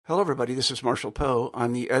Hello, everybody. This is Marshall Poe.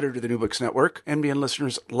 I'm the editor of the New Books Network. NBN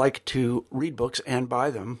listeners like to read books and buy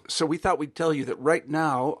them. So we thought we'd tell you that right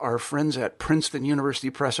now, our friends at Princeton University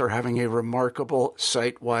Press are having a remarkable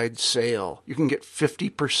site-wide sale. You can get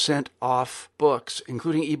 50% off books,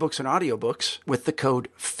 including ebooks and audiobooks, with the code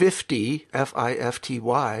 50,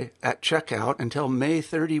 F-I-F-T-Y, at checkout until May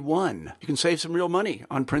 31. You can save some real money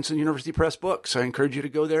on Princeton University Press books. I encourage you to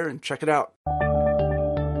go there and check it out.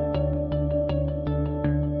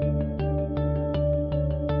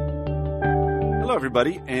 Hello,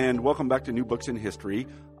 everybody, and welcome back to New Books in History.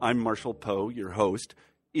 I'm Marshall Poe, your host.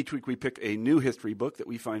 Each week we pick a new history book that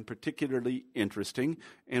we find particularly interesting,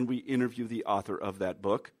 and we interview the author of that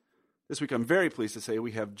book. This week I'm very pleased to say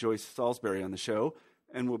we have Joyce Salisbury on the show,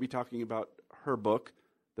 and we'll be talking about her book,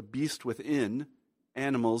 The Beast Within,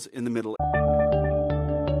 Animals in the Middle Ages.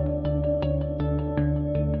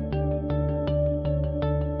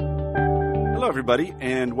 Hello, everybody,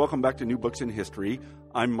 and welcome back to New Books in History.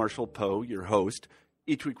 I'm Marshall Poe, your host.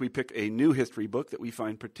 Each week we pick a new history book that we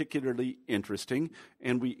find particularly interesting,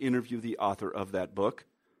 and we interview the author of that book.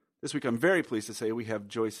 This week I'm very pleased to say we have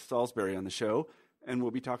Joyce Salisbury on the show, and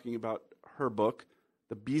we'll be talking about her book,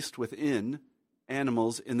 The Beast Within,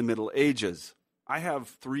 Animals in the Middle Ages. I have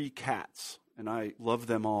 3 cats, and I love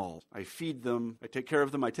them all. I feed them, I take care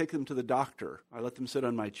of them, I take them to the doctor, I let them sit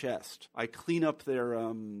on my chest. I clean up their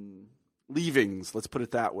leavings, let's put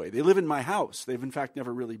it that way. They live in my house. They've, in fact,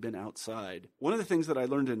 never really been outside. One of the things that I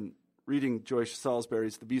learned in reading Joyce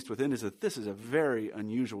Salisbury's The Beast Within is that this is a very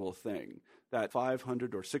unusual thing, that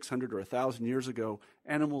 500 or 600 or 1,000 years ago,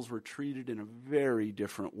 animals were treated in a very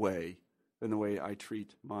different way than the way I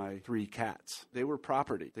treat my 3 cats. They were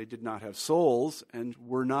property. They did not have souls and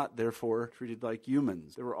were not, therefore, treated like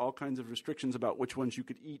humans. There were all kinds of restrictions about which ones you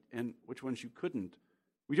could eat and which ones you couldn't.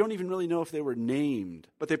 We don't even really know if they were named,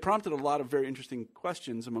 but they prompted a lot of very interesting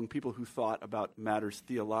questions among people who thought about matters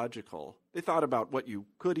theological. They thought about what you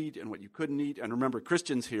could eat and what you couldn't eat. And remember,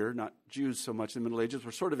 Christians here, not Jews so much in the Middle Ages,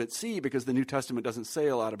 were sort of at sea because the New Testament doesn't say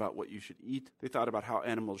a lot about what you should eat. They thought about how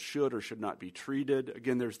animals should or should not be treated.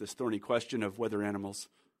 Again, there's this thorny question of whether animals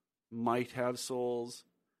might have souls.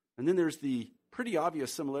 And then there's the pretty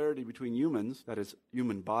obvious similarity between humans, that is,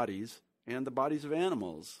 human bodies, and the bodies of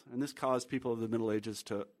animals. And this caused people of the Middle Ages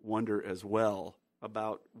to wonder as well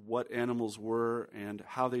about what animals were and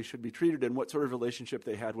how they should be treated and what sort of relationship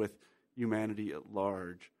they had with humanity at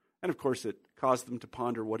large. And of course, it caused them to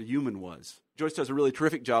ponder what a human was. Joyce does a really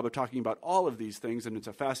terrific job of talking about all of these things, and it's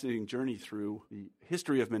a fascinating journey through the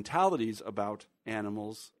history of mentalities about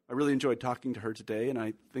animals. I really enjoyed talking to her today, and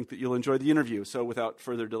I think that you'll enjoy the interview. So without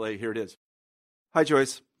further delay, here it is. Hi,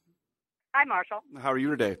 Joyce. Hi, Marshall. How are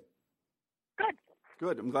you today? Good.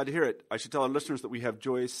 Good. I'm glad to hear it. I should tell our listeners that we have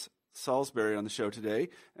Joyce Salisbury on the show today,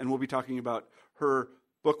 and we'll be talking about her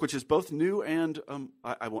book, which is both new and,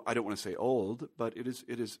 I don't want to say old, but it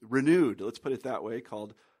is renewed, let's put it that way,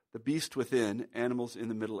 called The Beast Within, Animals in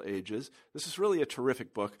the Middle Ages. This is really a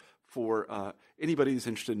terrific book for anybody who's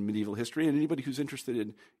interested in medieval history and anybody who's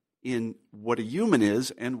interested in what a human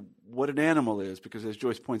is and what an animal is, because as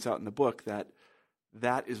Joyce points out in the book,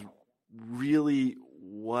 that is really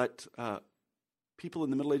what people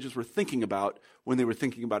in the Middle Ages were thinking about when they were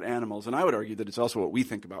thinking about animals. And I would argue that it's also what we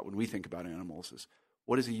think about when we think about animals, is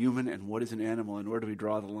what is a human and what is an animal and where do we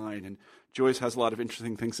draw the line? And Joyce has a lot of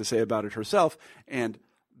interesting things to say about it herself. And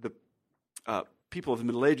the people of the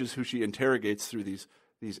Middle Ages who she interrogates through these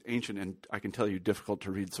ancient and, I can tell you, difficult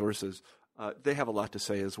to read sources, they have a lot to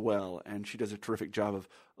say as well. And she does a terrific job of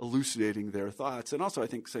elucidating their thoughts. And also, I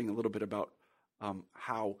think, saying a little bit about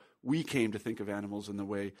how we came to think of animals in the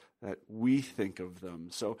way that we think of them.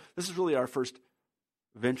 So this is really our first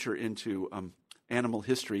venture into animal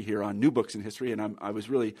history here on New Books in History, and I was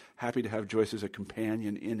really happy to have Joyce as a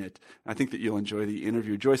companion in it. I think that you'll enjoy the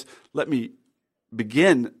interview. Joyce, let me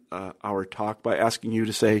begin our talk by asking you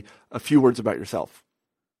to say a few words about yourself.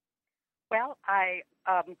 Well, I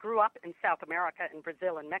grew up in South America, in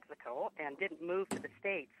Brazil and Mexico, and didn't move to the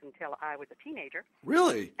States until I was a teenager.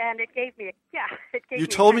 Really? And it gave me You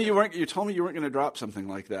told me you weren't going to drop something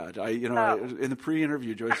like that. In the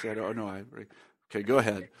pre-interview, Joyce said, "Oh no, okay, go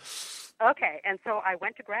ahead." Okay, and so I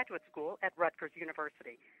went to graduate school at Rutgers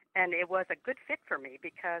University, and it was a good fit for me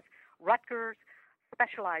because Rutgers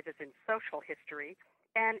specializes in social history,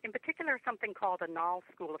 and in particular something called a Nall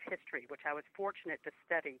School of History, which I was fortunate to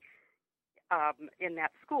study in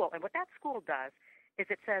that school. And what that school does is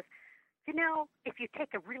it says, if you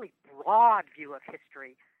take a really broad view of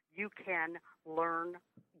history, you can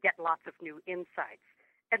get lots of new insights.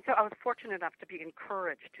 And so I was fortunate enough to be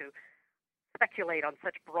encouraged to speculate on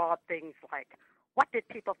such broad things like what did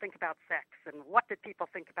people think about sex and what did people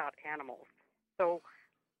think about animals. So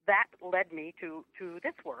that led me to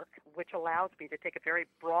this work, which allows me to take a very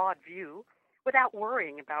broad view without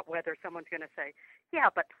worrying about whether someone's going to say, yeah,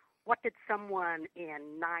 but what did someone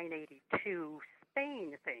in 982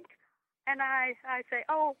 Spain think? And I say,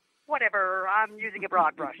 oh, whatever, I'm using a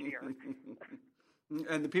broad brush here.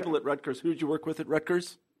 And the people at Rutgers, who did you work with at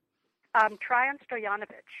Rutgers? Tryon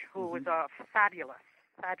Stoyanovich, who was a fabulous,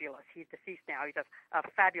 he's deceased now, he's a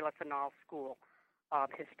fabulous Annales School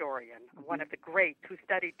historian, one of the greats who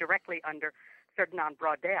studied directly under Ferdinand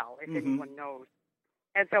Braudel, if anyone knows.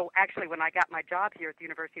 And so actually when I got my job here at the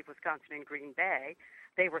University of Wisconsin in Green Bay,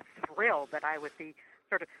 they were thrilled that I was the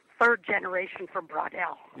sort of third generation from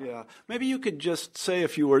Braudel. Yeah. Maybe you could just say a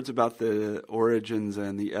few words about the origins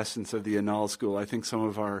and the essence of the Annales School. I think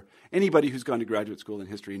anybody who's gone to graduate school in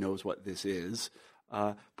history knows what this is.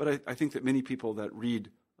 But I think that many people that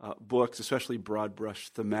read books, especially broad brush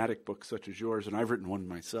thematic books such as yours, and I've written one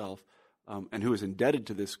myself, and who is indebted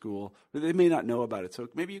to this school, they may not know about it. So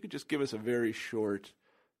maybe you could just give us a very short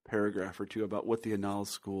paragraph or two about what the Annales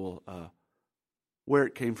School, where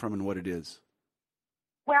it came from and what it is.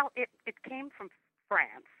 Well, it came from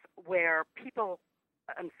France, where people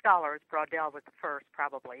and scholars, Braudel was the first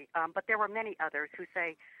probably, but there were many others who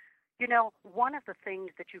say, you know, one of the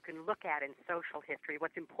things that you can look at in social history,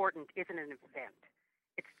 what's important isn't an event.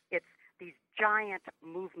 It's these giant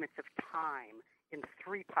movements of time in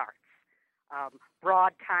three parts.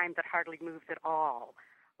 Broad time that hardly moves at all,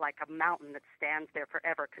 like a mountain that stands there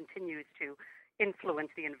forever, continues to influence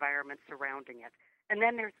the environment surrounding it. And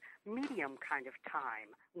then there's medium kind of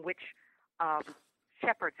time, which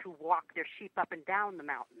shepherds who walk their sheep up and down the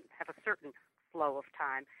mountain have a certain flow of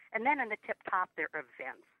time. And then in the tip top, there are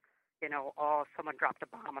events. You know, someone dropped a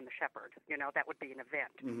bomb on the shepherd. You know, that would be an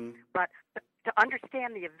event. Mm-hmm. But to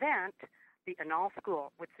understand the event, the Annales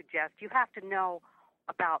School would suggest you have to know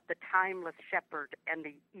about the timeless shepherd and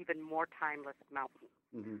the even more timeless mountain.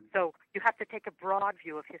 Mm-hmm. So you have to take a broad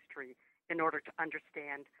view of history in order to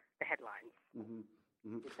understand the headlines. Mm-hmm.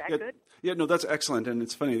 Mm-hmm. Is that good? Yeah, no, that's excellent. And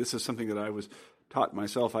it's funny, this is something that I was taught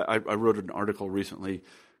myself. I wrote an article recently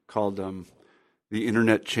called The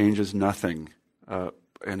Internet Changes Nothing.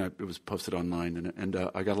 And it was posted online, and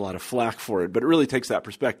I got a lot of flack for it. But it really takes that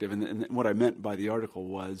perspective. And what I meant by the article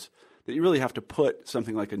was that you really have to put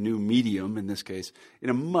something like a new medium, in this case, in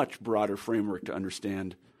a much broader framework to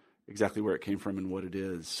understand exactly where it came from and what it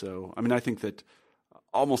is. So, I mean, I think that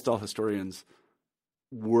almost all historians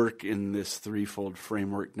work in this threefold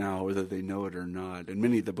framework now, whether they know it or not. And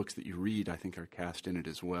many of the books that you read, I think, are cast in it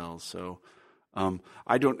as well. So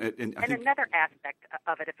I don't. And another aspect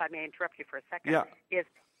of it, if I may interrupt you for a second,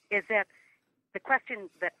 is that the question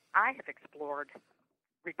that I have explored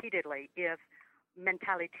repeatedly is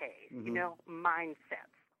mentalités, mm-hmm. you know,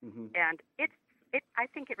 mindsets, mm-hmm. and I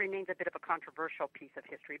think it remains a bit of a controversial piece of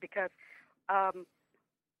history because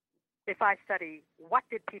if I study what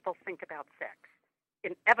did people think about sex,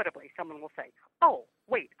 inevitably someone will say, "Oh,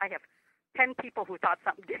 wait, I have 10 people who thought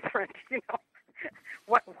something different." You know,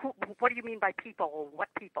 what do you mean by people? What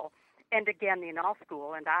people? And again, the Annales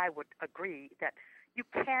School and I would agree that you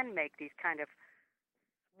can make these kind of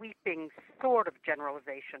sweeping sort of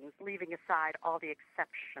generalizations, leaving aside all the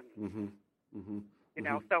exceptions. Mm-hmm. Mm-hmm. You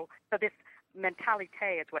know, so this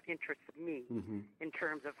mentalité is what interests me mm-hmm. in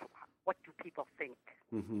terms of what do people think.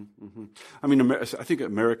 Mm-hmm. Mm-hmm. I mean, I think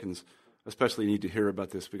Americans especially need to hear about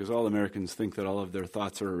this because all Americans think that all of their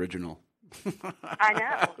thoughts are original. I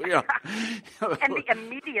know. Yeah. And the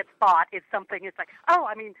immediate thought is something, it's like, oh,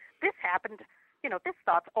 I mean, this happened, you know, this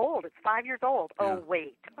thought's old. It's 5 years old. Yeah. Oh,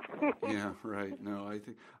 wait. Yeah, right. No,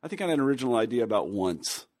 I think I had an original idea about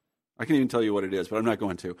once. I can't even tell you what it is, but I'm not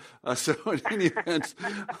going to. So in any event,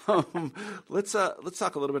 let's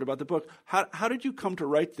talk a little bit about the book. How did you come to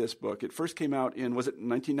write this book? It first came out in, was it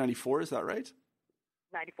 1994? Is that right?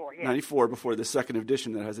 94, yeah. 94, before the second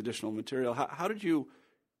edition that has additional material. How did you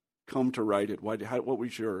come to write it? What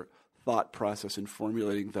was your thought process in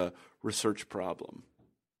formulating the research problem?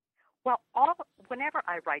 Well, whenever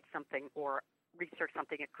I write something or research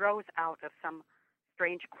something, it grows out of some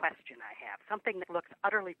strange question I have, something that looks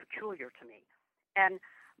utterly peculiar to me. And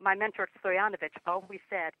my mentor, Stoyanovich, always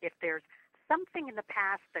said, if there's something in the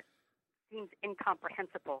past that seems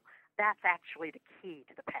incomprehensible, that's actually the key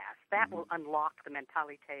to the past. That mm-hmm. will unlock the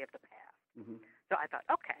mentalité of the past. Mm-hmm. So I thought,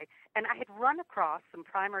 okay. And I had run across some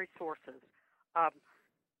primary sources,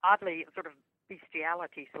 oddly sort of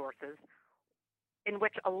bestiality sources, in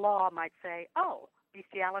which a law might say, oh,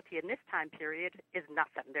 bestiality in this time period is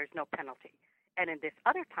nothing. There's no penalty. And in this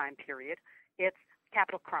other time period, it's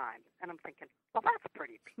capital crime. And I'm thinking, well, that's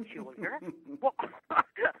pretty peculiar. Well,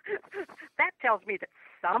 that tells me that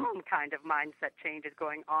some kind of mindset change is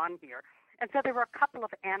going on here. And so there were a couple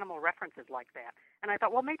of animal references like that. And I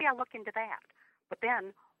thought, well, maybe I'll look into that. But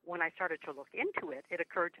then when I started to look into it, it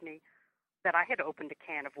occurred to me that I had opened a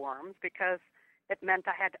can of worms because it meant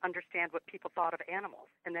I had to understand what people thought of animals.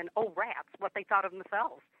 And then, rats, what they thought of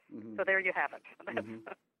themselves. Mm-hmm. So there you have it.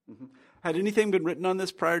 Mm-hmm. Mm-hmm. Had anything been written on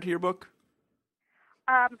this prior to your book?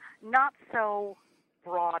 Not so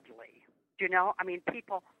broadly. I mean,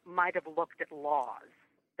 people might have looked at laws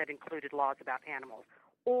that included laws about animals,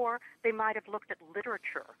 or they might have looked at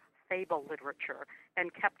literature, fable literature,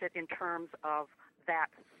 and kept it in terms of that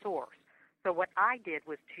source. So what I did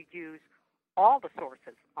was to use all the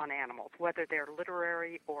sources on animals, whether they're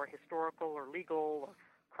literary or historical or legal or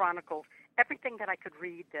chronicles, everything that I could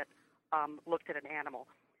read that looked at an animal.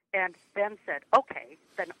 And then said, okay,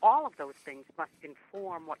 then all of those things must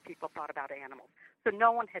inform what people thought about animals. So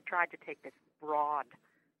no one had tried to take this broad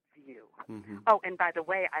view. Mm-hmm. Oh, and by the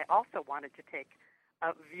way, I also wanted to take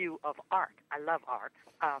a view of art. I love art.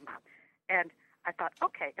 And I thought,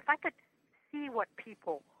 okay, if I could see what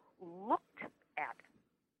people looked at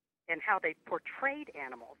and how they portrayed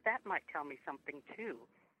animals, that might tell me something too.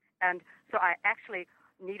 And so I actually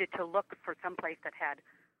needed to look for some place that had,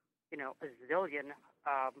 a zillion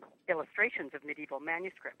illustrations of medieval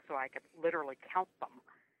manuscripts so I could literally count them.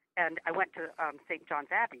 And I went to St. John's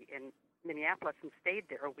Abbey in Minneapolis and stayed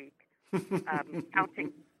there a week,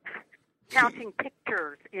 counting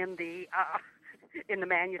pictures in the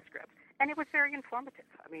manuscripts. And it was very informative.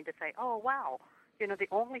 I mean, to say, oh, wow, the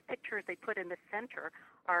only pictures they put in the center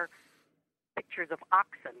are pictures of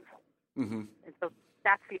oxen. Mm-hmm. And so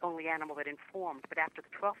that's the only animal that informed. But after the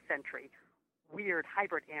 12th century, weird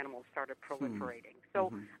hybrid animals started proliferating.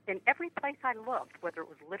 So in every place I looked, whether it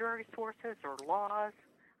was literary sources or laws,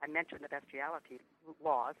 I mentioned the bestiality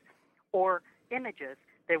laws, or images,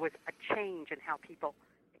 there was a change in how people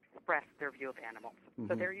expressed their view of animals.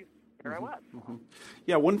 So there I was. Mm-hmm.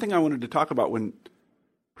 Yeah, one thing I wanted to talk about when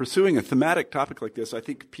pursuing a thematic topic like this, I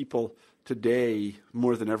think people today,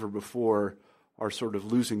 more than ever before, are sort of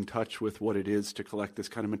losing touch with what it is to collect this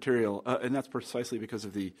kind of material. And that's precisely because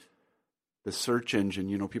of the search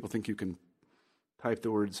engine. People think you can type the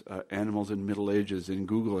words animals in Middle Ages in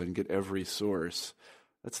Google and get every source.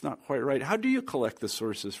 That's not quite right. How do you collect the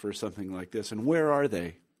sources for something like this, and where are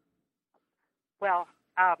they? Well,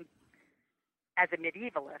 as a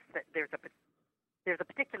medievalist, there's a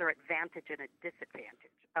particular advantage and a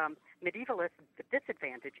disadvantage. Medievalist, the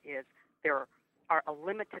disadvantage is there are a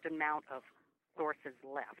limited amount of sources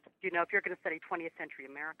left. If you're going to study 20th century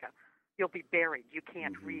America, you'll be buried. You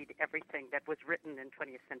can't read everything that was written in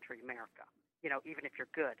 20th century America, even if you're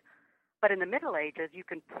good. But in the Middle Ages, you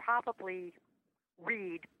can probably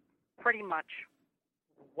read pretty much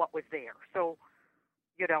what was there. So,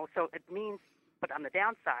 so it means, but on the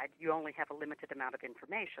downside, you only have a limited amount of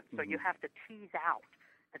information. So you have to tease out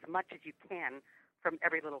as much as you can from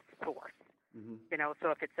every little source.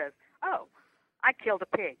 So if it says, oh, I killed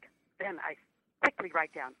a pig, then I quickly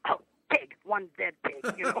write down, oh, pig, one dead pig,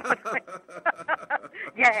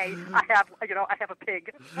 Yay, I have a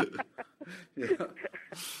pig.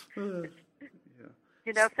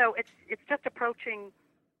 So it's just approaching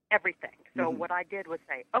everything. So what I did was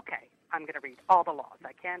say, okay, I'm going to read all the laws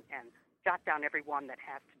I can and jot down every one that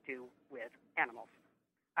has to do with animals.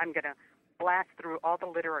 I'm going to blast through all the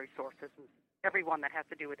literary sources, every one that has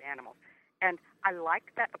to do with animals. And I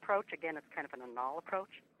like that approach. Again, it's kind of an annul approach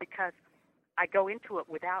because I go into it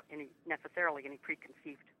without necessarily any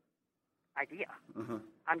preconceived idea.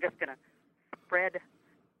 I'm just going to spread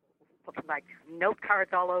like note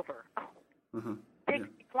cards all over. Oh, pigs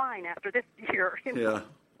decline after this year. Yeah,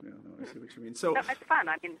 no, I see what you mean. So no, it's fun.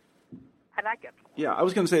 I mean, I like it. Yeah, I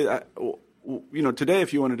was going to say, today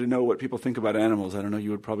if you wanted to know what people think about animals, I don't know, you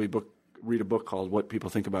would probably read a book called What People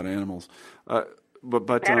Think About Animals. But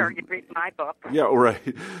better, you'd read my book. Yeah, right.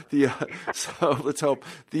 So let's hope.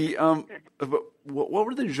 But what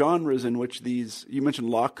were the genres in which these? You mentioned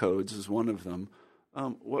law codes as one of them.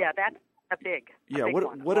 That's a big. Yeah. Big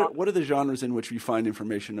what are the genres in which we find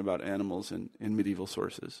information about animals in medieval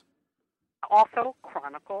sources? Also,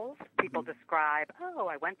 chronicles. People describe, oh,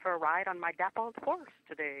 I went for a ride on my dappled horse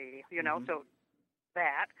today. So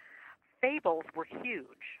that. Fables were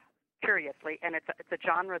huge, curiously, and it's a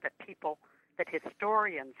genre that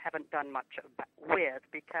historians haven't done much with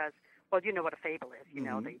because, well, you know what a fable is.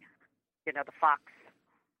 The fox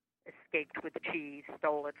escaped with the cheese,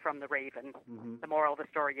 stole it from the raven. The moral of the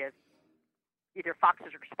story is either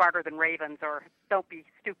foxes are smarter than ravens, or don't be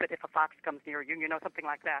stupid if a fox comes near you. Something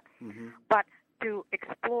like that. But to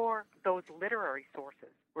explore those literary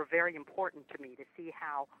sources were very important to me, to see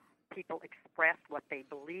how people expressed what they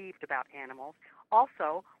believed about animals.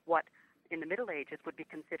 Also, what in the Middle Ages would be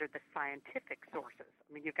considered the scientific sources.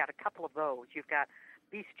 I mean, you've got a couple of those. You've got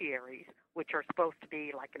bestiaries, which are supposed to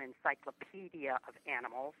be like an encyclopedia of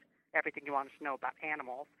animals, everything you want to know about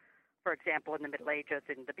animals. For example, in the Middle Ages,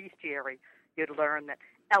 in the bestiary, you'd learn that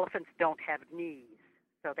elephants don't have knees,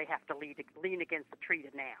 so they have to lean against the tree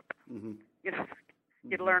to nap. Mm-hmm. You know,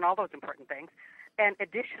 you'd learn all those important things. And in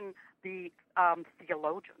addition, the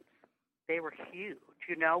theologians, they were huge.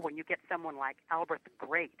 You know, when you get someone like Albert the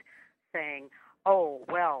Great saying, oh,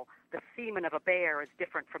 well, the semen of a bear is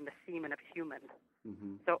different from the semen of a human.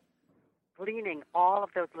 Mm-hmm. So gleaning all of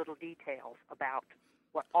those little details about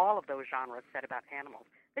what all of those genres said about animals,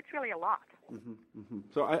 it's really a lot. Mm-hmm. Mm-hmm.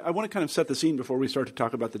 So I want to kind of set the scene before we start to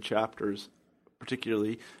talk about the chapters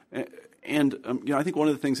particularly. And you know, I think one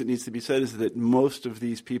of the things that needs to be said is that most of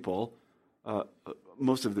these people,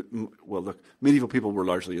 medieval people were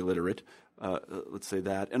largely illiterate, let's say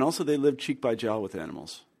that, and also they lived cheek by jowl with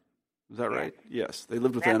animals. Is that right? Yes, they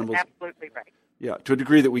lived with animals. Absolutely right. Yeah, to a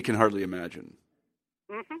degree that we can hardly imagine.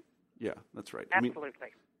 Mm-hmm. Yeah, that's right. Absolutely.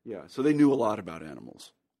 Yeah, so they knew a lot about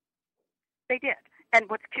animals. They did. And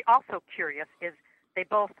what's also curious is they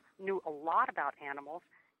both knew a lot about animals,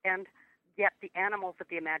 and yet the animals of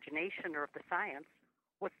the imagination or of the science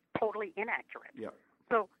was totally inaccurate. Yeah.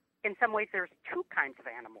 So in some ways there's two kinds of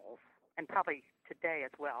animals, and probably today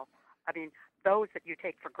as well. I mean, those that you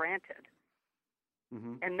take for granted,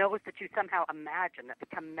 mm-hmm. and those that you somehow imagine that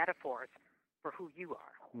become metaphors for who you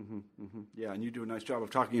are. Mm-hmm. Mm-hmm. Yeah, and you do a nice job of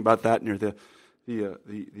talking about that near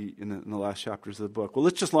in the last chapters of the book. Well,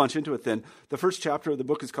 let's just launch into it then. The first chapter of the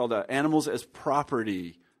book is called Animals as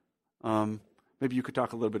Property. Maybe you could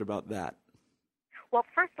talk a little bit about that. Well,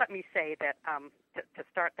 first let me say that, to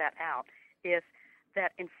start that out, is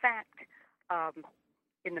that in fact,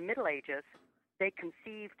 in the Middle Ages, they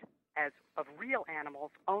conceived of real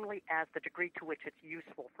animals only as the degree to which it's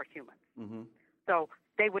useful for humans. Mm-hmm. So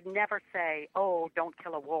they would never say, oh, don't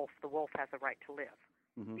kill a wolf, the wolf has a right to live.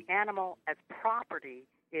 Mm-hmm. The animal as property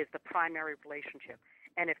is the primary relationship.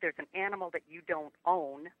 And if there's an animal that you don't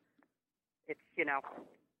own, it's, you know,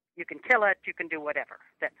 you can kill it, you can do whatever.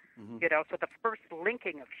 Mm-hmm. You know, so the first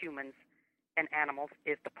linking of humans and animals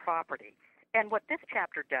is the property. And what this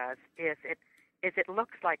chapter does is it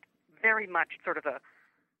looks like very much sort of the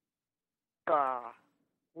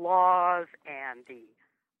laws and the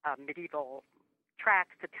medieval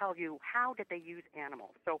tracts to tell you how did they use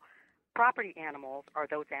animals. So property animals are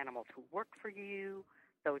those animals who work for you,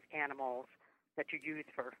 those animals that you use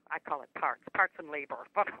for, I call it parts and labor.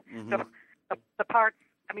 Mm-hmm. So the parts,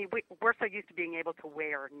 I mean, we're so used to being able to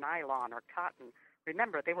wear nylon or cotton.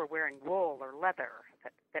 Remember, they were wearing wool or leather,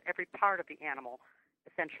 that every part of the animal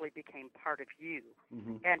essentially became part of you.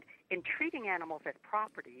 Mm-hmm. And in treating animals as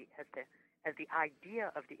property, as the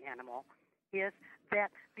idea of the animal is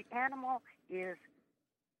that the animal is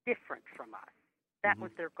different from us. That mm-hmm.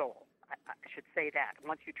 was their goal. I should say that.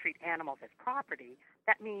 Once you treat animals as property,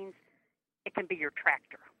 that means it can be your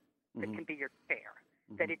tractor. Mm-hmm. It can be your chair.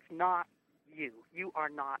 Mm-hmm. That it's not you. You are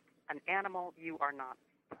not an animal. You are not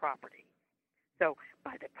property. So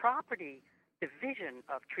by the property division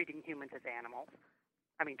of treating humans as animals,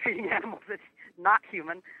 treating animals as not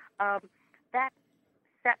human, that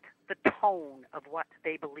set the tone of what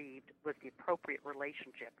they believed was the appropriate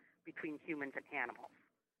relationship between humans and animals.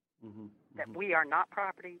 Mm-hmm. That we are not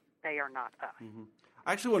property, they are not us. Mm-hmm.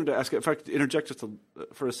 I actually wanted to ask, if I could interject just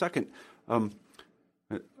for a second.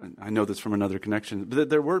 I know this from another connection, but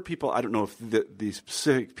there were people, I don't know if the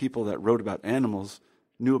specific people that wrote about animals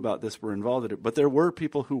knew about this, were involved in it, but there were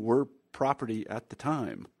people who were property at the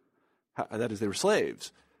time. That is, they were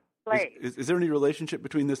slaves. Slaves. Is there any relationship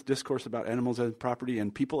between this discourse about animals as property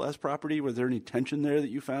and people as property? Was there any tension there that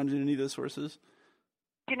you found in any of those sources?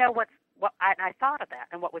 You know, I thought of that,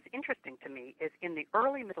 and what was interesting to me is in the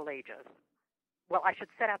early Middle Ages, well, I should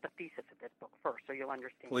set out the thesis of this book first so you'll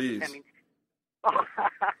understand. Please.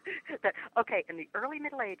 Okay, in the early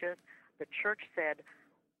Middle Ages, the church said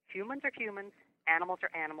humans are humans, animals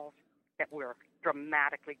are animals, that we're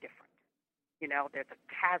dramatically different. You know, there's a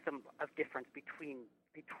chasm of difference between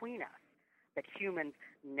us, that humans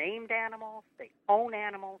named animals, they own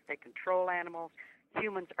animals, they control animals,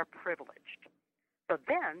 humans are privileged. So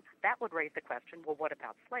then that would raise the question, well, what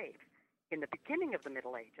about slaves? In the beginning of the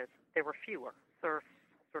Middle Ages, there were fewer. Serfs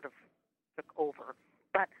sort of took over,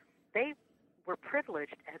 but they were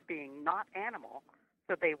privileged as being not animal,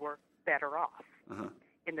 so they were better off. Uh-huh.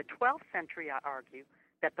 In the 12th century, I argue,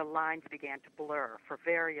 that the lines began to blur for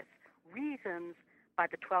various reasons, by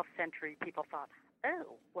the 12th century, people thought,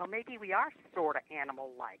 oh, well, maybe we are sort of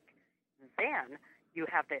animal-like. Then you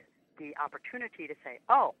have the opportunity to say,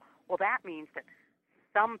 oh, well, that means that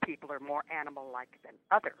some people are more animal-like than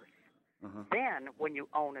others. Uh-huh. Then when you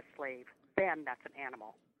own a slave, then that's an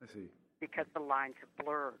animal. I see. Because the lines have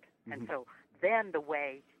blurred. And so then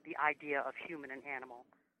the idea of human and animal,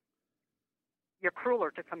 you're crueler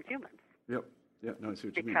to some humans. Yep. Yeah, no, I see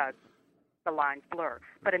what you mean. Because the lines blur.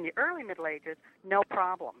 But in the early Middle Ages, no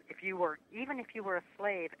problem. Even if you were a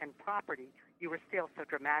slave and property, you were still so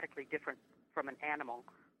dramatically different from an animal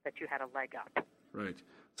that you had a leg up. Right.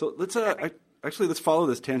 So let's let's follow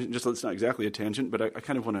this tangent. Just it's not exactly a tangent, but I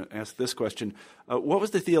kind of want to ask this question: what was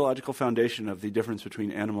the theological foundation of the difference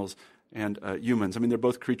between animals and humans? I mean, they're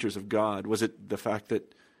both creatures of God. Was it the fact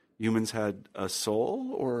that humans had a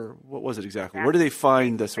soul, or what was it exactly? Where do they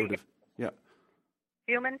find the sort of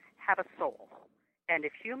Humans have a soul, and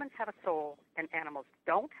if humans have a soul and animals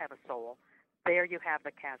don't have a soul, there you have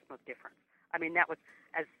the chasm of difference. I mean, that was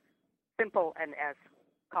as simple and as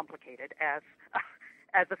complicated as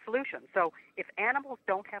a solution. So if animals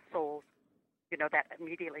don't have souls, that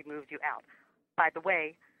immediately moves you out. By the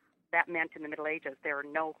way, that meant in the Middle Ages there are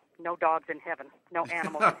no dogs in heaven, no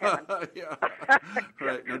animals in heaven. Yeah.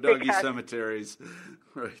 Right, no doggy cemeteries.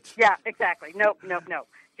 Right. Yeah, exactly. No.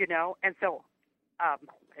 And so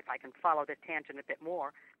if I can follow this tangent a bit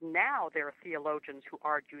more, now there are theologians who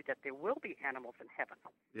argue that there will be animals in heaven.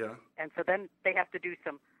 Yeah. And so then they have to do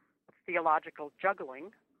some theological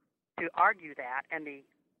juggling to argue that, and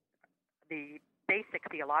the basic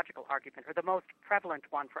theological argument, or the most prevalent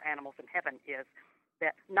one for animals in heaven, is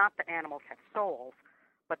that not that animals have souls,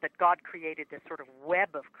 but that God created this sort of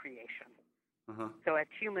web of creation. Uh-huh. So as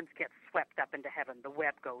humans get swept up into heaven, the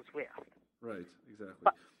web goes with. Right,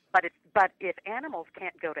 exactly. But if animals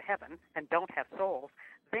can't go to heaven and don't have souls,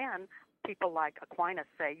 then people like Aquinas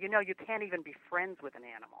say, you can't even be friends with an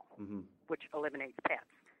animal, which eliminates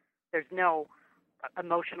pets. There's no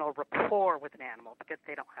emotional rapport with an animal because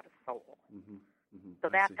they don't have a soul. So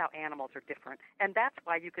that's how animals are different. And that's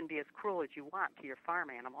why you can be as cruel as you want to your farm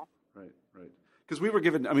animal. Right. Because we were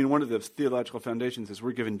given, one of the theological foundations is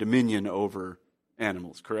we're given dominion over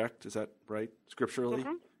animals, correct? Is that right, scripturally?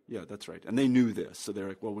 Mm-hmm. Yeah, that's right. And they knew this. So they're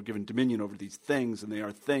like, well, we're given dominion over these things, and they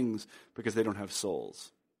are things because they don't have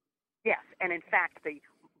souls. Yes, and in fact, the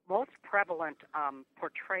most prevalent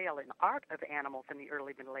portrayal in art of animals in the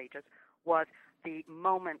early Middle Ages was the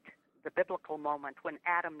biblical moment when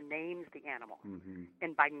Adam names the animals. Mm-hmm.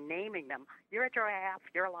 And by naming them, you're a giraffe,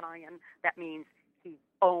 you're a lion, that means he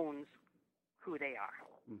owns who they are.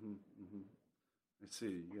 I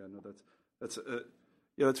see. Yeah, no,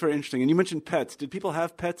 that's very interesting. And you mentioned pets. Did people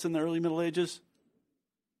have pets in the early Middle Ages?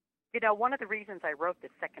 One of the reasons I wrote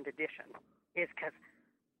this second edition is because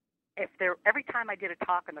every time I did a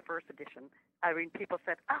talk in the first edition, people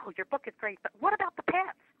said, "Oh, your book is great, but what about the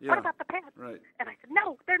pets? Yeah. What about the pets?" Right. And I said,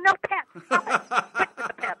 "No, there are no pets. Stop it. Quit with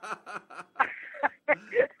the pets.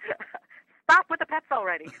 Stop with the pets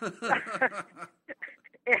already."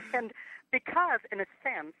 And because, in a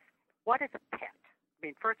sense, what is a pet?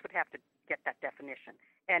 First we'd have to get that definition.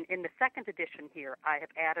 And in the second edition here, I have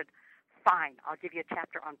added, I'll give you a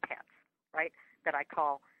chapter on pets, right, that I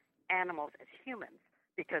call Animals as Humans,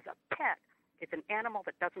 because a pet is an animal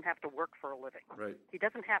that doesn't have to work for a living. Right. He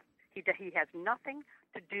has nothing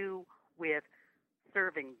to do with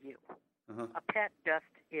serving you. Uh-huh. A pet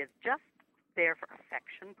is just there for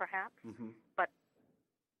affection, perhaps. Mm-hmm. But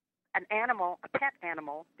a pet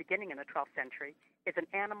animal, beginning in the 12th century, is an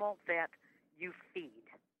animal that you feed.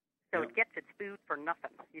 So it gets its food for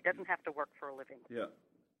nothing. It doesn't have to work for a living. Yeah.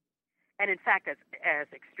 And in fact, as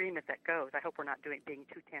extreme as that goes, I hope we're not being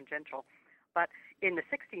too tangential, but in the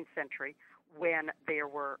 16th century, when there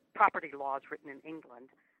were property laws written in England,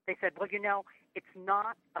 they said, well, it's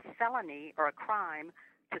not a felony or a crime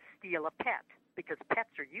to steal a pet because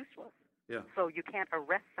pets are useless. Yeah. So you can't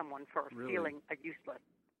arrest someone for stealing a useless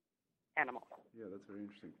animal. Yeah, that's very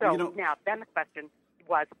interesting. So now, then the question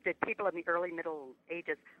was, did people in the early Middle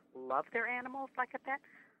Ages love their animals like a pet?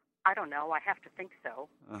 I don't know. I have to think so.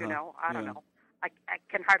 Uh-huh. I don't know. I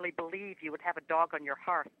can hardly believe you would have a dog on your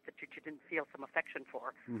hearth that you didn't feel some affection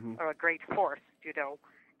for, or a great horse,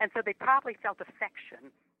 And so they probably felt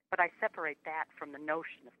affection, but I separate that from the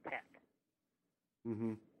notion of pet.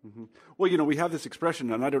 Mm-hmm. Mm-hmm. Well, we have this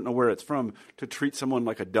expression, and I don't know where it's from, to treat someone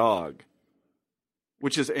like a dog,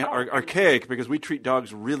 which is archaic because we treat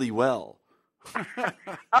dogs really well.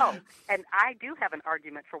 And I do have an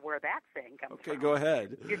argument for where that saying comes from. Okay, go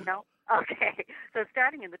ahead. Okay. So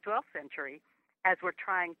starting in the 12th century, as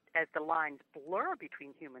the lines blur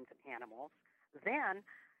between humans and animals, then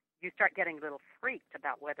you start getting a little freaked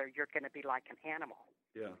about whether you're going to be like an animal.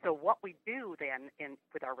 Yeah. So what we do then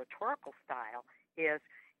with our rhetorical style is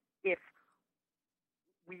if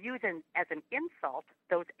we use as an insult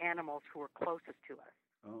those animals who are closest to us,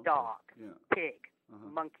 dog, pig,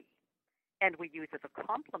 monkey, and we use as a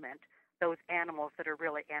compliment those animals that are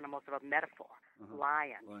really animals of a metaphor,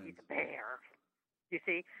 lion, he's a bear. You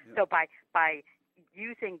see? Yeah. So by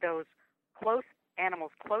using those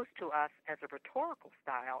animals close to us as a rhetorical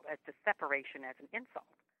style, as the separation as an insult,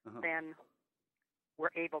 then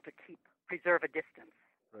we're able to preserve a distance.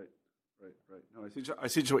 Right. No, I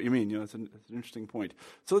see just what you mean. It's an interesting point.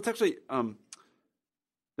 So let's actually now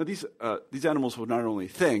these animals were not only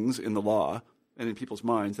things in the law and in people's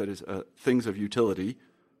minds, that is, things of utility,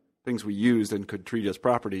 things we used and could treat as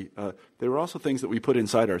property. They were also things that we put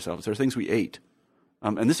inside ourselves. They're things we ate.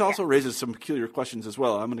 And this also raises some peculiar questions as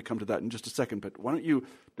well. I'm going to come to that in just a second. But why don't you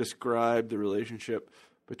describe the relationship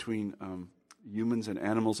between humans and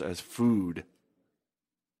animals as food?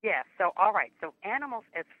 Yes. So, all right. So animals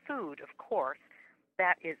as food, of course,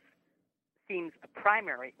 that seems a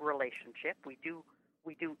primary relationship. We do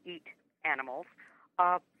eat animals.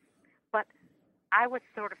 But I was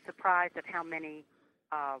sort of surprised at how many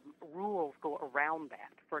rules go around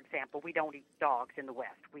that. For example, we don't eat dogs in the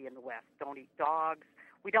West. We in the West don't eat dogs.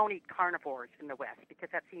 We don't eat carnivores in the West because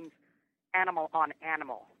that seems animal on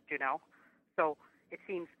animal, So it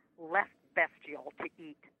seems less bestial to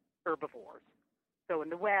eat herbivores. So in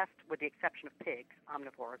the West, with the exception of pigs,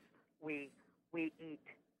 omnivores, we eat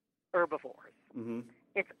herbivores. Mm-hmm.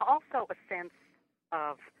 It's also a sense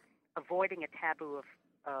of avoiding a taboo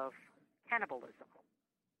of cannibalism,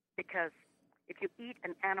 because if you eat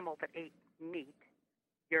an animal that ate meat,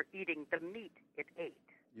 you're eating the meat it ate.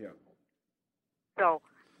 Yeah. So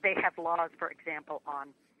they have laws, for example,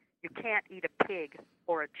 on you can't eat a pig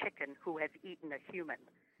or a chicken who has eaten a human.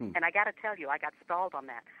 And I got to tell you, I got stalled on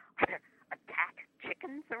that. Are there attack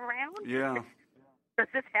chickens around? Yeah. Does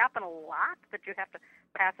this happen a lot, that you have to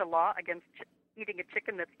pass a law against eating a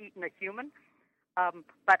chicken that's eaten a human?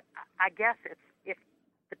 But I guess it's if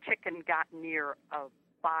the chicken got near a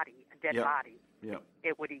dead body,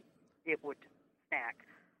 it would snack.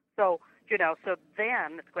 So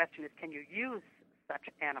then the question is, can you use such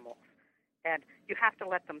animals? And you have to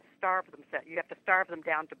let them starve themselves. You have to starve them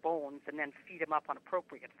down to bones and then feed them up on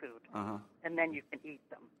appropriate food. And then you can eat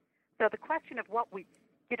them. So the question of what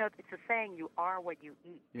it's a saying, you are what you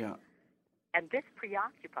eat. Yeah. And this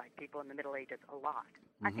preoccupied people in the Middle Ages a lot.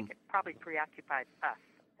 I think it probably preoccupied us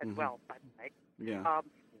as well, by the way. Yeah.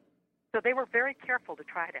 So they were very careful to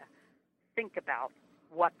try to think about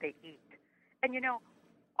what they eat. And,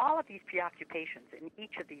 all of these preoccupations in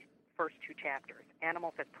each of these first two chapters,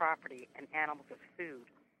 animals as property and animals as food,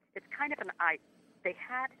 it's kind of they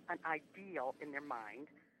had an ideal in their mind.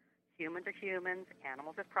 Humans are humans,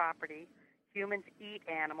 animals as property. Humans eat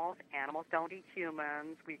animals, animals don't eat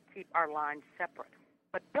humans. We keep our lines separate.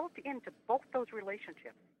 But built into both those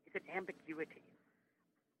relationships is an ambiguity.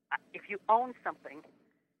 If you own something,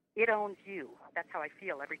 it owns you. That's how I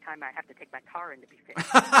feel every time I have to take my car in to be fixed.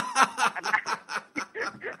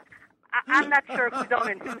 I'm not sure who's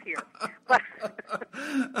owning who here, but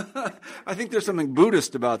I think there's something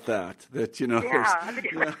Buddhist about that.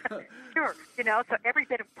 Yeah. Sure. So every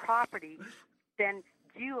bit of property, then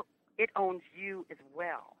it owns you as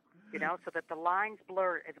well. So that the lines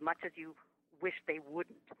blur as much as you wish they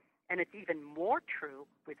wouldn't. And it's even more true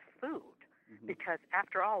with food, because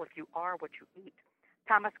after all, if you are what you eat,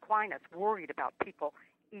 Thomas Aquinas worried about people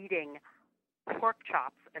eating pork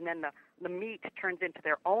chops, and then the meat turns into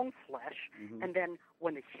their own flesh, and then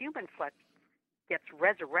when the human flesh gets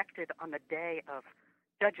resurrected on the day of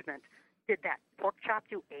judgment, did that pork chop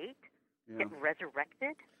you ate get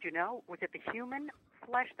resurrected? Do you know? Was it the human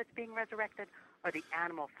flesh that's being resurrected, or the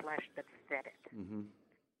animal flesh that fed it? And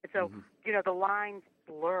so, the lines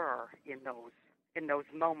blur in those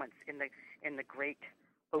moments, in the great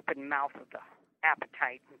open mouth of the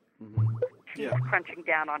appetite, teeth crunching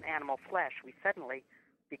down on animal flesh. We suddenly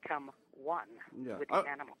become one with the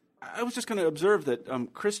animal. I was just going to observe that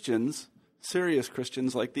Christians, serious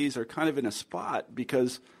Christians like these, are kind of in a spot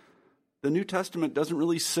because the New Testament doesn't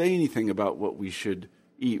really say anything about what we should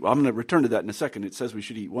eat. Well, I'm going to return to that in a second. It says we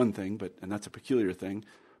should eat one thing, and that's a peculiar thing.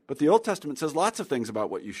 But the Old Testament says lots of things about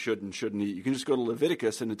what you should and shouldn't eat. You can just go to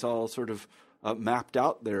Leviticus, and it's all sort of mapped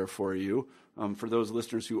out there for you. For those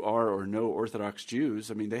listeners who are or know Orthodox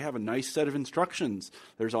Jews, I mean, they have a nice set of instructions.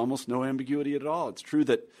 There's almost no ambiguity at all. It's true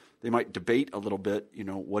that they might debate a little bit,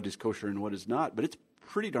 what is kosher and what is not, but it's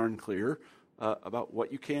pretty darn clear about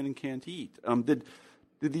what you can and can't eat. Did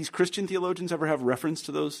these Christian theologians ever have reference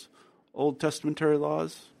to those Old Testamentary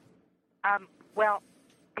laws? Well,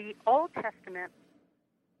 the Old Testament,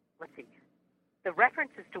 let's see, the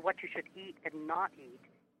references to what you should eat and not eat,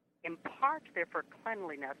 in part they're for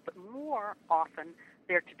cleanliness, but more often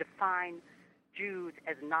they're to define Jews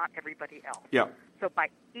as not everybody else. Yeah. So by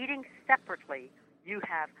eating separately, you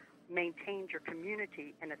have maintained your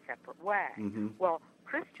community in a separate way. Mm-hmm. Well,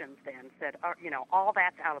 Christians then said, all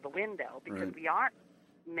that's out of the window because Right. we aren't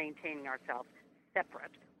maintaining ourselves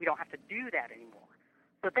separate. We don't have to do that anymore.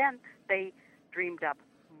 So then they dreamed up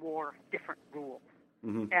more different rules.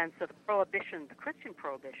 Mm-hmm. And so the Christian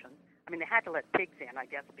prohibition, they had to let pigs in, I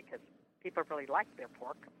guess, because people really like their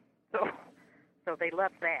pork. So they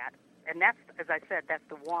loved that. And that's, as I said, that's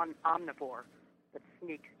the one omnivore that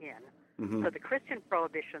sneaks in. Mm-hmm. So the Christian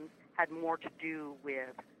prohibitions had more to do with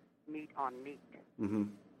meat on meat. Mm-hmm.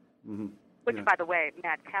 Mm-hmm. Which, Yeah. by the way,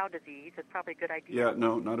 mad cow disease is probably a good idea. Yeah,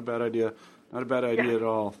 no, not a bad idea. Not a bad idea Yeah. at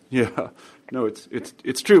all. Yeah, no,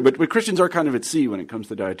 it's true. But Christians are kind of at sea when it comes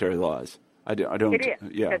to dietary laws. I don't. It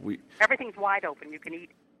is. Yeah, because everything's wide open. You can eat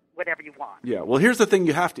whatever you want. Yeah. Well, here's the thing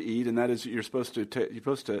you have to eat, and that is you're supposed to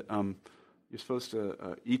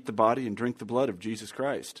eat the body and drink the blood of Jesus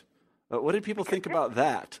Christ. What did people think about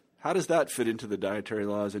that? How does that fit into the dietary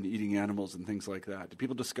laws and eating animals and things like that? Did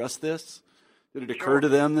people discuss this? Did it occur to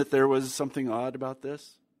them that there was something odd about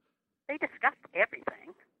this? They discussed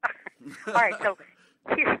everything. All right, so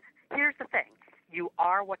here's the thing. You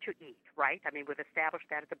are what you eat, right? We've established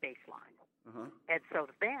that as a baseline. Uh-huh. And so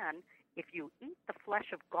then, if you eat the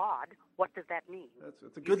flesh of God, what does that mean?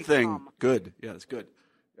 That's a good thing. Good. Yeah, it's good.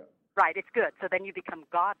 Yeah. Right, it's good. So then you become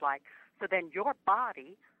godlike. So then your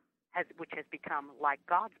body, which has become like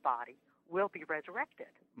God's body, will be resurrected.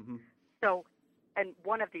 Mm-hmm. So, and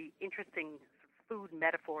one of the interesting food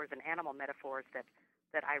metaphors and animal metaphors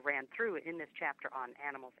that I ran through in this chapter on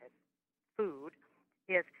animals as food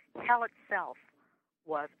is hell itself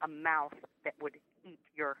was a mouth that would eat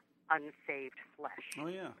your unsaved flesh. Oh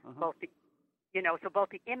yeah. Uh-huh. Both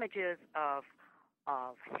the images of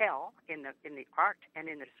hell in the art and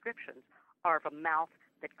in the descriptions are of a mouth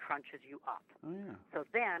that crunches you up. Oh yeah. So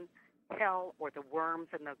then hell or the worms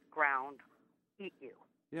in the ground eat you.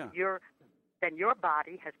 Yeah. Then your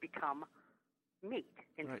body has become meat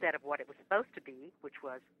instead Right. of what it was supposed to be, which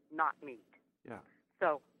was not meat. Yeah.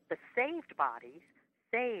 So the saved bodies,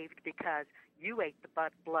 saved because you ate the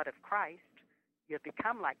blood of Christ, you've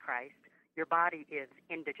become like Christ, your body is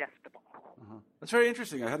indigestible. Uh-huh. That's very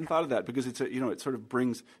interesting. I hadn't thought of that because it sort of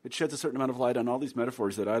it sheds a certain amount of light on all these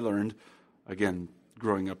metaphors that I learned, again,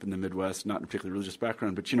 growing up in the Midwest, not in a particularly religious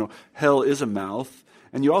background, but hell is a mouth.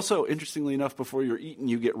 And you also, interestingly enough, before you're eaten,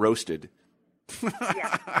 you get roasted.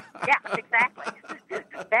 Yeah, exactly.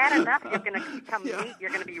 Bad enough, you're going to become meat.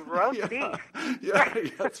 You're going to be roast beef. Yeah,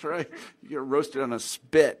 that's right. You get roasted on a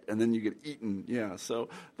spit, and then you get eaten. Yeah, so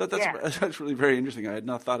that's really very interesting. I had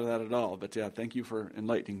not thought of that at all. But yeah, thank you for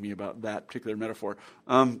enlightening me about that particular metaphor.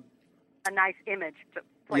 A nice image to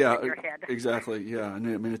place in your head. Exactly. Yeah,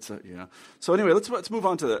 it's yeah. So anyway, let's move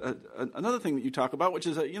on to another thing that you talk about, which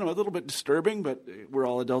is a little bit disturbing, but we're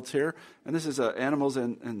all adults here, and this is animals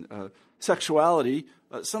and sexuality.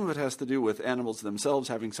 Some of it has to do with animals themselves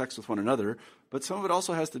having sex with one another, but some of it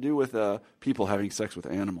also has to do with people having sex with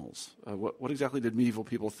animals. What exactly did medieval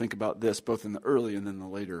people think about this, both in the early and then the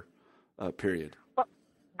later period? Well,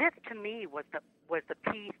 this to me was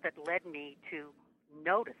the piece that led me to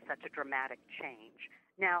notice such a dramatic change.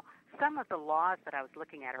 Now, some of the laws that I was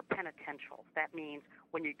looking at are penitentials. That means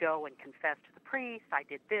when you go and confess to the priest, I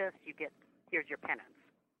did this, here's your penance.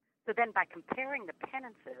 So then by comparing the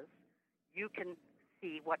penances, you can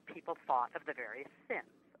see what people thought of the various sins,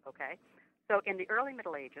 okay? So in the early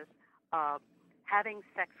Middle Ages, having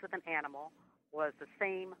sex with an animal was the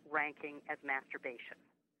same ranking as masturbation.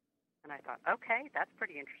 And I thought, okay, that's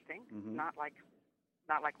pretty interesting. Mm-hmm. Not like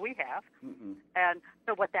we have. Mm-mm. And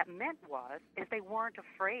so what that meant is they weren't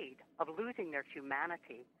afraid of losing their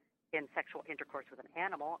humanity in sexual intercourse with an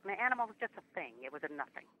animal. And the animal was just a thing. It was a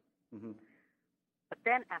nothing. Mm-hmm. But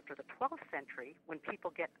then after the 12th century, when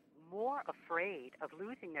people get more afraid of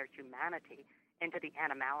losing their humanity into the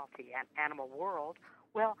animality and animal world,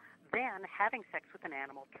 well, then having sex with an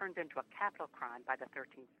animal turns into a capital crime by the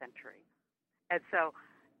 13th century. And so,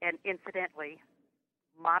 and incidentally,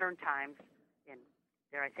 modern times, in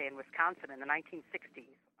Wisconsin in the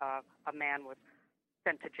 1960s, a man was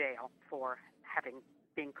sent to jail for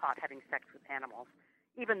being caught having sex with animals,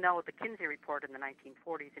 even though the Kinsey report in the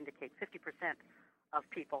 1940s indicates 50% of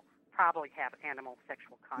people probably have animal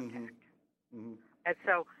sexual contact. Mm-hmm. And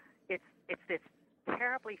so it's this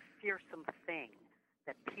terribly fearsome thing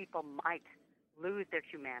that people might lose their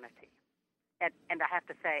humanity. And I have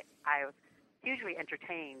to say, I was hugely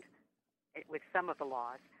entertained with some of the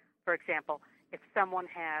laws. For example, if someone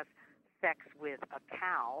has sex with a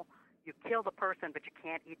cow, you kill the person, but you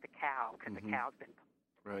can't eat the cow because the cow's been...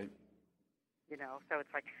 Right. So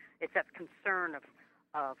it's like it's that concern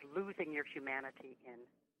of losing your humanity in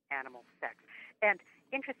animal sex. And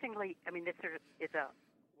interestingly, I mean, this is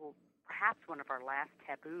perhaps one of our last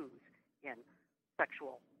taboos in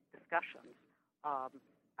sexual discussions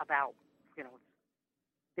about,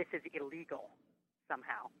 this is illegal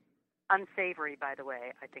somehow. Unsavory, by the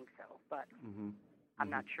way, I think so, but I'm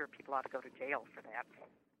not sure people ought to go to jail for that.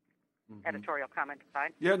 Editorial comment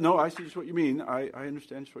aside. Yeah, no, I see just what you mean. I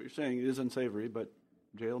understand just what you're saying. It is unsavory, but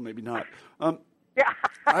jail, maybe not. Yeah.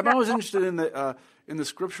 I'm always interested in the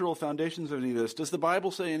scriptural foundations of any of this. Does the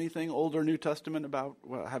Bible say anything, Old or New Testament, about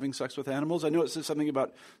having sex with animals? I know it says something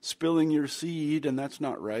about spilling your seed, and that's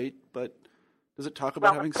not right, but does it talk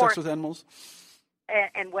about having sex with animals?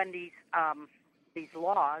 And when these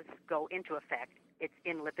laws go into effect, it's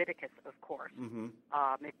in Leviticus, of course.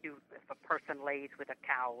 If a person lays with a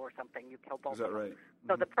cow or something, you kill both of them. Is that right?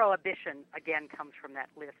 So the prohibition, again, comes from that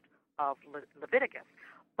list of Leviticus.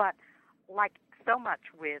 But like so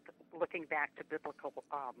much with looking back to biblical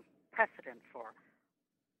precedent for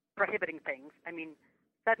prohibiting things, I mean,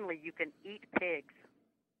 suddenly you can eat pigs,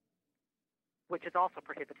 which is also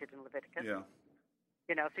prohibited in Leviticus. Yeah.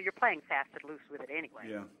 So you're playing fast and loose with it anyway.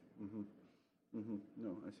 Yeah.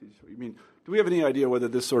 No, I see what you mean. Do we have any idea whether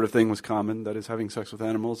this sort of thing was common, that is, having sex with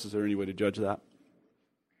animals? Is there any way to judge that?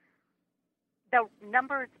 The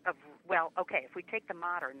numbers of, if we take the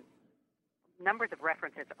modern, numbers of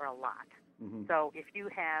references are a lot. So if you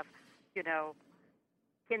have,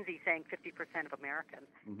 Kinsey saying 50% of Americans,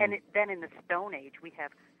 and then in the Stone Age, we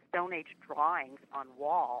have Stone Age drawings on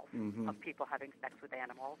walls of people having sex with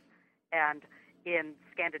animals. And in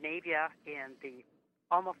Scandinavia, in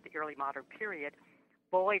almost the early modern period,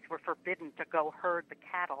 boys were forbidden to go herd the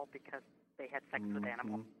cattle because they had sex with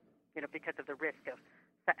animals, because of the risk of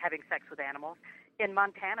having sex with animals. In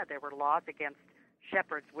Montana, there were laws against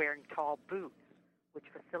shepherds wearing tall boots, which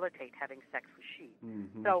facilitate having sex with sheep.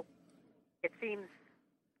 So it seems,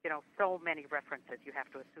 so many references you have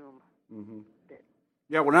to assume.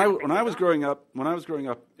 Yeah, when I was growing up,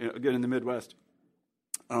 again in the Midwest,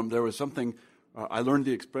 there was something. I learned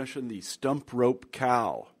the expression, the stump rope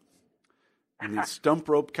cow. And the stump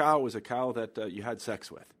rope cow was a cow that you had sex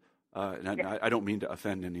with. And I don't mean to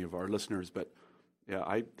offend any of our listeners, but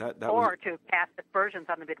yeah, that or was, to cast aspersions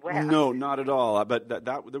on the Midwest. No, not at all. But that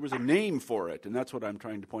there was a name for it, and that's what I'm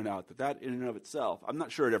trying to point out. That in and of itself, I'm not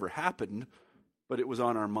sure it ever happened, but it was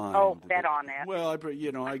on our mind. Oh, bet on that. Well, I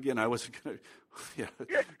wasn't going to. Yeah.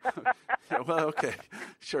 Well, okay,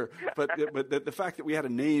 sure. But the fact that we had a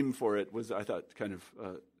name for it was, I thought, kind of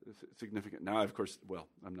significant. Now, of course,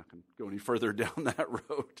 I'm not going to go any further down that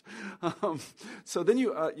road. So then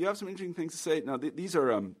you have some interesting things to say. Now, these are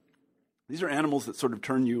animals that sort of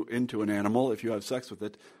turn you into an animal if you have sex with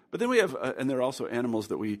it. But then we have, and there are also animals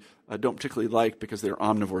that we don't particularly like because they're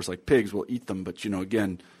omnivores, like pigs. We'll eat them, but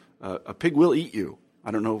again, a pig will eat you. I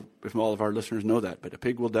don't know if all of our listeners know that, but a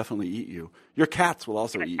pig will definitely eat you. Your cats will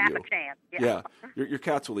also eat you. A chance. Yeah, your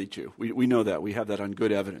cats will eat you. We know that. We have that on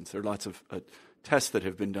good evidence. There are lots of tests that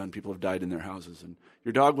have been done. People have died in their houses, and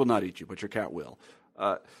your dog will not eat you, but your cat will.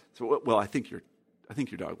 I think your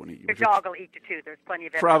dog won't eat you. Your dog will eat you too. There's plenty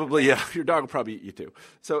of evidence. Probably, yeah. Your dog will probably eat you too.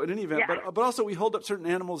 So in any event, but also we hold up certain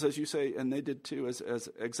animals, as you say, and they did too, as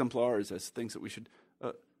exemplars, as things that we should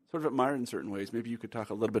sort of admire in certain ways. Maybe you could talk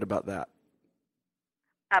a little bit about that.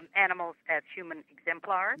 Animals as human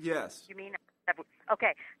exemplars? Yes. You mean?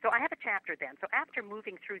 Okay, so I have a chapter then. So after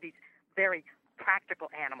moving through these very practical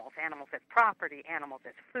animals as property, animals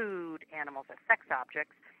as food, animals as sex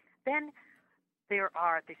objects, then there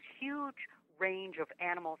are this huge range of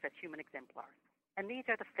animals as human exemplars. And these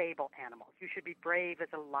are the fable animals. You should be brave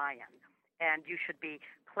as a lion, and you should be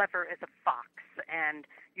clever as a fox, and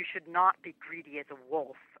you should not be greedy as a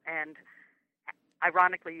wolf, and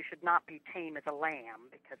ironically, you should not be tame as a lamb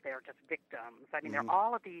because they're just victims. I mean, there are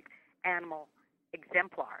all of these animal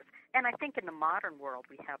exemplars. And I think in the modern world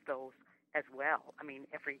we have those as well. I mean,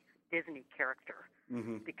 every Disney character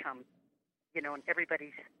becomes, and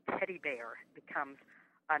everybody's teddy bear becomes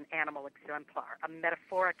an animal exemplar, a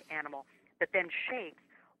metaphoric animal that then shapes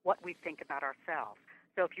what we think about ourselves.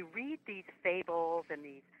 So if you read these fables and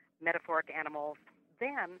these metaphoric animals,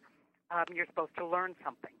 then you're supposed to learn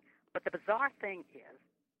something. But the bizarre thing is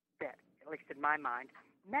that, at least in my mind,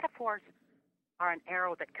 metaphors are an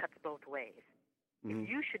arrow that cuts both ways. If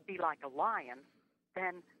you should be like a lion,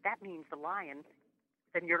 then that means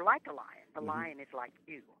then you're like a lion. The lion is like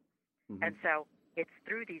you. And so it's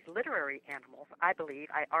through these literary animals, I believe,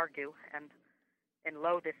 I argue, and in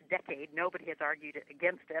this decade, nobody has argued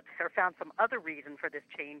against it or found some other reason for this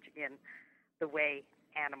change in the way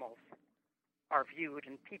animals are viewed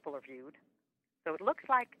and people are viewed. So it looks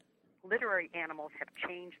like literary animals have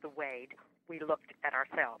changed the way we looked at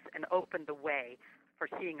ourselves and opened the way for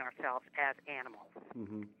seeing ourselves as animals.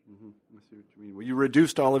 Mm-hmm, mm-hmm. I see what you mean. Well, you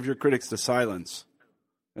reduced all of your critics to silence,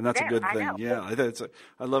 and that's a good thing. I know. Yeah,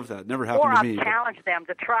 I love that. Never happened to me. Or I've challenged them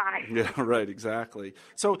to try. Yeah, right, exactly.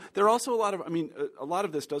 So there are also a lot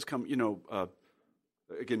of this does come,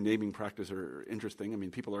 again, naming practice are interesting. I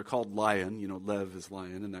mean, people are called lion, Lev is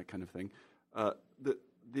lion and that kind of thing.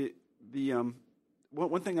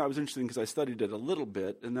 One thing I was interested in, because I studied it a little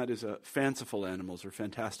bit, and that is fanciful animals or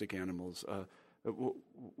fantastic animals.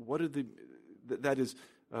 What are that is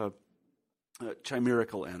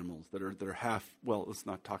chimerical animals that are half, well, let's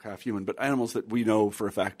not talk half human, but animals that we know for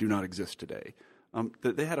a fact do not exist today.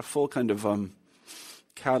 They had a full kind of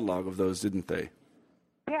catalog of those, didn't they?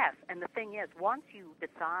 Yes, and the thing is, once you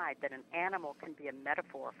decide that an animal can be a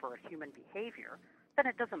metaphor for a human behavior, then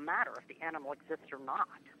it doesn't matter if the animal exists or not.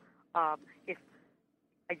 If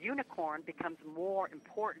a unicorn becomes more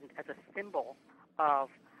important as a symbol of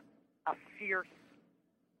a fierce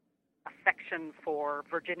affection for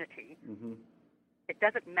virginity, mm-hmm. It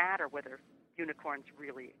doesn't matter whether unicorns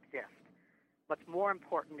really exist. What's more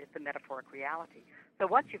important is the metaphoric reality. So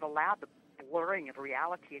once you've allowed the blurring of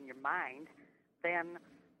reality in your mind, then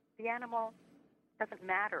the animal doesn't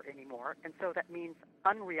matter anymore, and so that means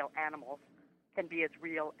unreal animals can be as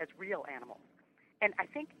real animals. And I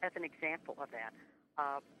think as an example of that,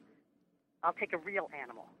 I'll take a real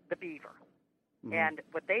animal, the beaver. Mm-hmm. And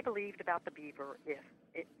what they believed about the beaver is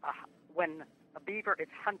when a beaver is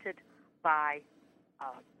hunted by a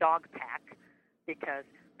dog pack because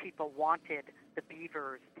people wanted the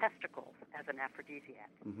beaver's testicles as an aphrodisiac.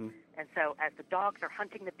 Mm-hmm. And so as the dogs are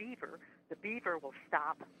hunting the beaver will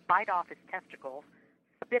stop, bite off his testicles,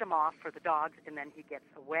 spit them off for the dogs, and then he gets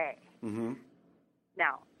away. Mm-hmm.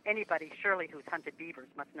 Now, anybody surely who's hunted beavers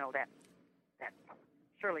must know that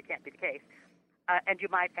surely can't be the case. And you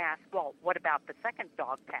might ask, well, what about the second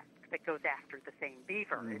dog pack that goes after the same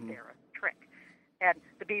beaver? Mm-hmm. Is there a trick? And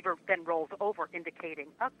the beaver then rolls over,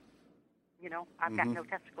 indicating, I've mm-hmm. got no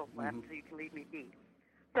testicles left, mm-hmm. so you can leave me be.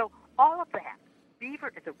 So all of that,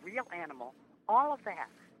 beaver is a real animal. All of that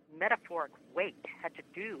metaphoric weight had to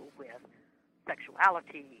do with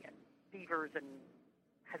sexuality and beavers, and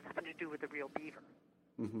has nothing to do with the real beaver.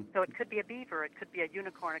 Mm-hmm. So it could be a beaver, it could be a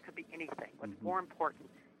unicorn, it could be anything. What's mm-hmm. more important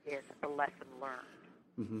is the lesson learned.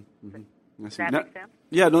 Mm-hmm. Mm-hmm. Does that make sense?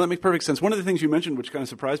 Yeah, no, that makes perfect sense. One of the things you mentioned, which kind of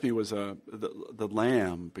surprised me, was the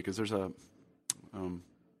lamb, because there's a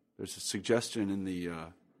suggestion in the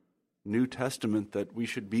New Testament that we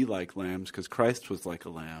should be like lambs because Christ was like a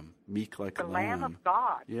lamb, meek like a lamb. The Lamb of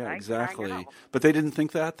God. Yeah, right? exactly. But they didn't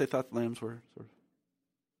think that. They thought lambs were sort of.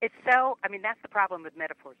 It's so. I mean, that's the problem with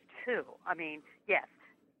metaphors too. I mean, yes.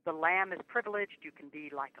 The lamb is privileged. You can be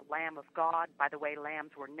like a lamb of God. By the way,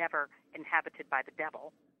 lambs were never inhabited by the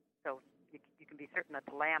devil. So you can be certain that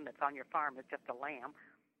the lamb that's on your farm is just a lamb.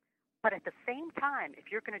 But at the same time,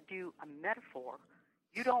 if you're going to do a metaphor,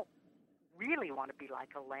 you don't really want to be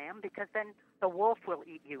like a lamb because then the wolf will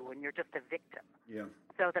eat you and you're just a victim. Yeah.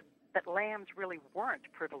 So that lambs really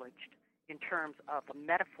weren't privileged in terms of a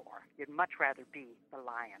metaphor. You'd much rather be the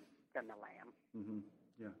lion than the lamb. Mm-hmm.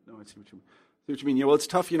 Yeah. No, I see what you mean. Yeah, well, it's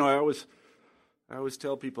tough. I always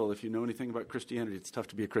tell people, if you know anything about Christianity, it's tough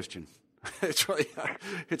to be a Christian.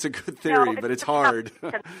 It's a good theory, but it's hard.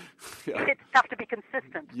 Yeah. It's tough to be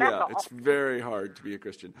consistent. That's all. It's very hard to be a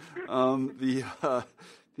Christian. Then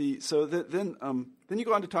you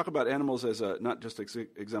go on to talk about animals as not just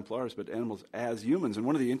exemplars, but animals as humans. And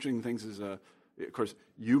one of the interesting things is, of course,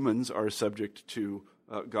 humans are subject to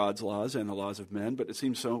God's laws and the laws of men, but it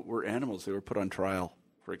seems so were animals. They were put on trial,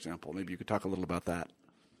 for example. Maybe you could talk a little about that.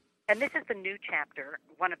 And this is the new chapter,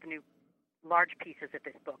 one of the new large pieces of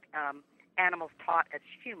this book, Animals Taught as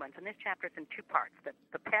Humans. And this chapter is in two parts,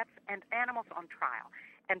 the pets and animals on trial.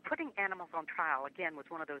 And putting animals on trial, again, was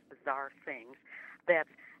one of those bizarre things that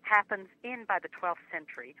happens by the 12th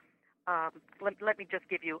century. Let me just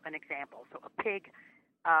give you an example. So a pig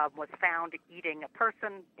was found eating a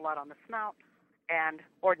person, blood on the snout, and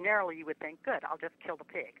ordinarily you would think, good, I'll just kill the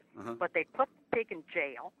pig. Uh-huh. But they put the pig in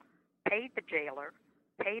jail, paid the jailer,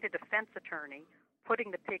 paid a defense attorney,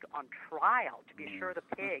 putting the pig on trial to be sure the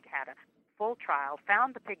pig had a full trial,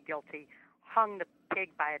 found the pig guilty, hung the pig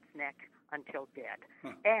by its neck until dead,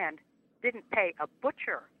 and didn't pay a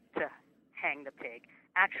butcher to hang the pig,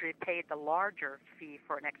 actually paid the larger fee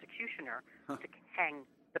for an executioner to hang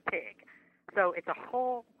the pig. So it's a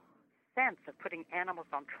whole sense of putting animals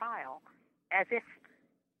on trial as if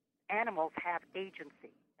animals have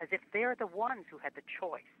agency, as if they're the ones who had the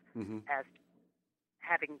choice as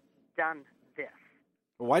having done this.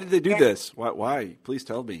 Well, why did they do this? Why? Please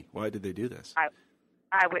tell me. Why did they do this?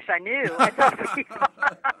 I wish I knew.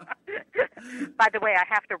 By the way, I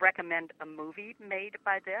have to recommend a movie made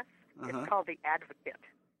by this. It's called The Advocate.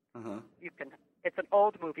 It's an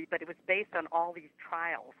old movie, but it was based on all these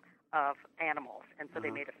trials of animals, and so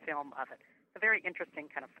they made a film of it. It's a very interesting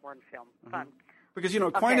kind of foreign film. Fun. Because,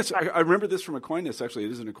 Aquinas, I remember this from Aquinas. Actually,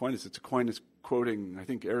 it isn't Aquinas. It's Aquinas quoting, I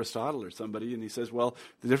think, Aristotle or somebody, and he says, well,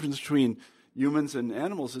 the difference between humans and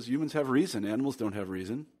animals is humans have reason. Animals don't have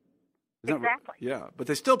reason. Exactly. Yeah, but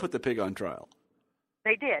they still put the pig on trial.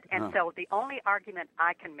 They did, and so the only argument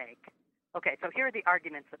I can make, okay, so here are the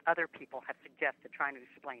arguments that other people have suggested trying to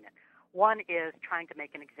explain it. One is trying to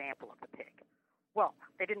make an example of the pig. Well,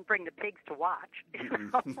 they didn't bring the pigs to watch.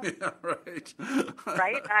 Yeah, right.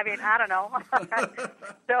 Right? I mean, I don't know.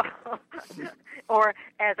 Or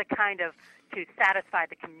as a kind of to satisfy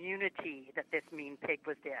the community that this mean pig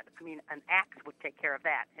was dead. I mean, an axe would take care of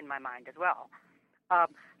that in my mind as well.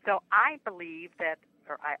 So I believe that,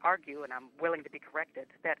 or I argue, and I'm willing to be corrected,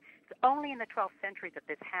 that it's only in the 12th century that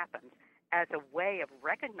this happens as a way of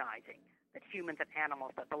recognizing that humans and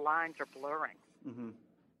animals, that the lines are blurring.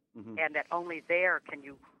 And that only there can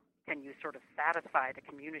you sort of satisfy the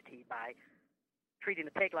community by treating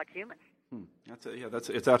the pig like humans.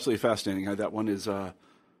 It's absolutely fascinating. That one is, as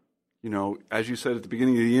you said at the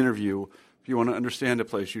beginning of the interview, if you want to understand a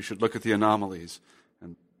place, you should look at the anomalies.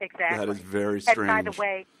 And exactly. That is very strange. And by the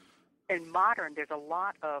way, there's a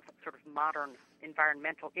lot of sort of modern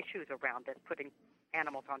environmental issues around this, putting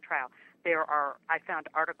animals on trial. I found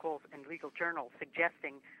articles in legal journals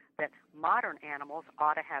suggesting that modern animals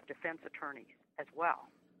ought to have defense attorneys as well.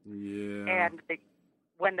 Yeah. And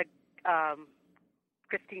when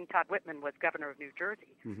Christine Todd Whitman was governor of New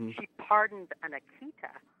Jersey, she pardoned an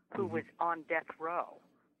Akita who was on death row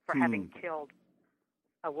for having killed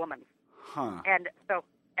a woman.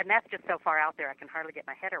 And that's just so far out there, I can hardly get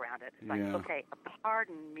my head around it. It's like, okay, a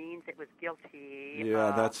pardon means it was guilty.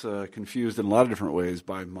 Yeah, that's confused in a lot of different ways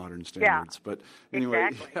by modern standards. Yeah, but anyway,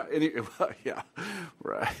 exactly.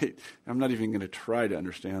 Right. I'm not even going to try to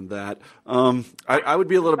understand that. I would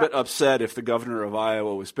be a little bit upset if the governor of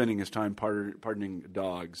Iowa was spending his time pardoning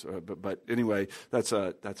dogs. But anyway, that's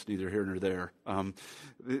neither here nor there. But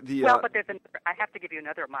I have to give you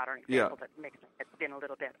another modern example that makes it spin a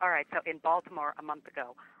little bit. All right, so in Baltimore a month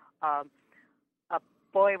ago, a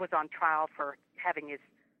boy was on trial for having his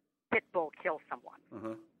pit bull kill someone.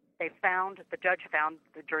 The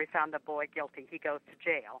jury found the boy guilty. He goes to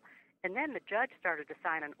jail. And then the judge started to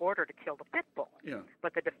sign an order to kill the pit bull. Yeah.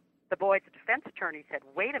 But the boy's defense attorney said,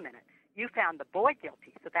 wait a minute, you found the boy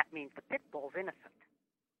guilty, so that means the pit bull's innocent.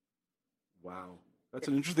 Wow. That's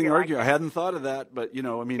an interesting argument. I hadn't thought of that, but, Yeah,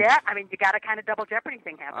 you got a kind of double jeopardy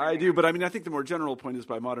thing happening. I do, but I think the more general point is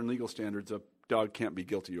by modern legal standards, a dog can't be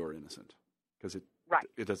guilty or innocent because it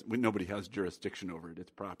doesn't. Nobody has jurisdiction over it. It's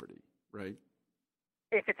property, right?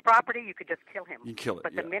 If it's property, you could just kill him. You kill it.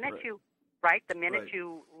 But the minute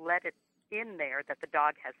you let it in there that the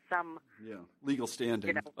dog has some legal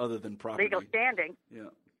standing other than property. Legal standing.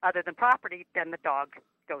 Other than property, then the dog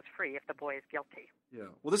goes free if the boy is guilty. Yeah.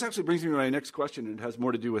 Well, this actually brings me to my next question, and it has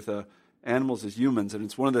more to do with animals as humans, and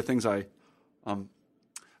it's one of the things I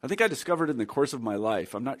think I discovered in the course of my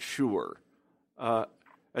life. I'm not sure.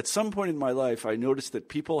 At some point in my life, I noticed that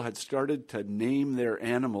people had started to name their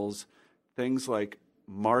animals things like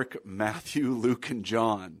Mark, Matthew, Luke, and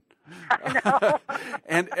John.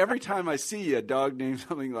 And every time I see a dog named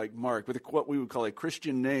something like Mark with what we would call a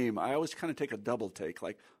Christian name, I always kind of take a double take,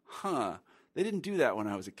 like, they didn't do that when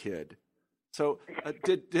I was a kid. So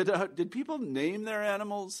did people name their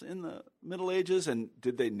animals in the Middle Ages, and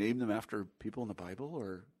did they name them after people in the Bible,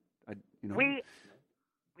 or We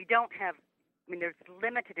don't have. I mean, there's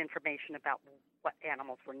limited information about what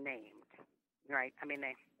animals were named, right? I mean,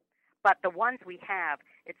 but the ones we have,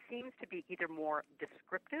 it seems to be either more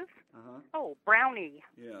descriptive. Oh, Brownie,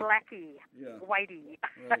 Blackie, Whitey,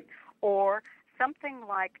 right. Or something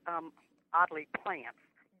like oddly plants,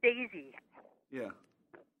 Daisy. Yeah.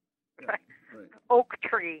 Right. Oak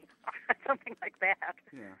tree, something like that.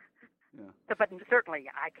 Yeah. So, but certainly,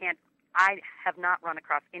 I have not run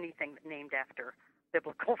across anything named after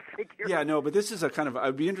biblical figures. Yeah, no, but this is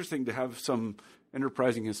I'd be interesting to have some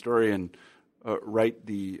enterprising historian write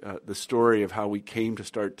the story of how we came to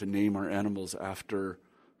start to name our animals after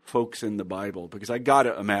folks in the Bible, because I got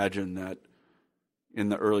to imagine that in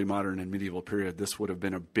the early modern and medieval period, this would have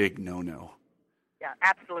been a big no-no. Yeah,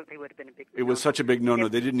 absolutely would have been a big no-no. It was such a big no-no,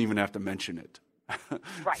 they didn't even have to mention it.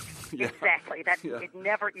 Right, Yeah. exactly. That Yeah. It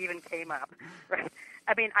never even came up. Right.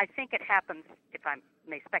 I mean, I think it happens, if I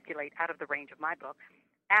may speculate, out of the range of my book,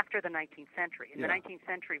 after the 19th century. In the Yeah. 19th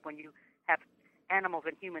century, when you have animals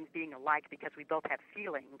and humans being alike because we both have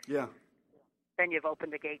feelings, Yeah. then you've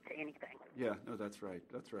opened the gate to anything. Yeah, no, that's right.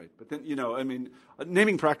 That's right. But then, I mean,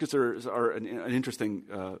 naming practices are an interesting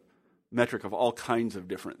metric of all kinds of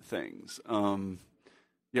different things.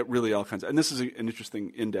 Yeah, really all kinds. And this is an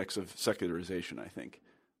interesting index of secularization, I think.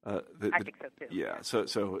 I think so, too. Yeah,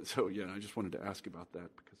 so yeah, I just wanted to ask about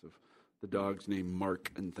that because of the dog's name Mark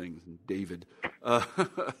and things, and David.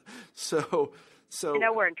 So You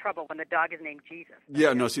know we're in trouble when the dog is named Jesus.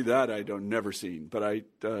 yeah, no, see that I don't never seen, but I've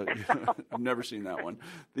never seen that one.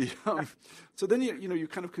 So then you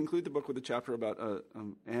kind of conclude the book with a chapter about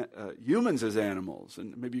humans as animals,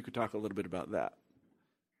 and maybe you could talk a little bit about that.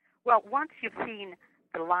 Well, once you've seen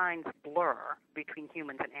the lines blur between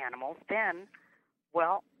humans and animals, then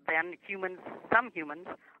some humans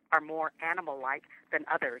are more animal-like than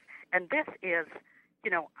others. And this is,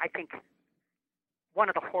 I think, one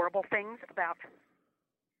of the horrible things about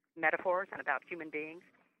metaphors and about human beings,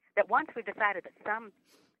 that once we've decided that some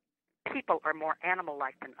people are more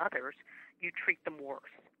animal-like than others, you treat them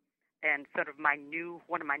worse. And sort of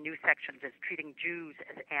one of my new sections is treating Jews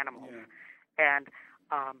as animals. Yeah. And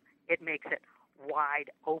it makes it wide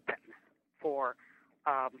open for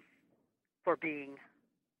being,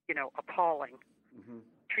 appalling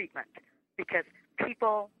treatment, because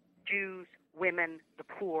people, Jews, women, the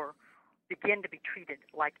poor, begin to be treated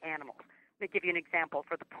like animals. Let me give you an example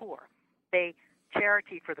for the poor.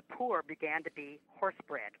 Charity for the poor began to be horse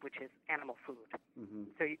bread, which is animal food. Mm-hmm.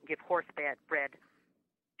 So you can give horse bread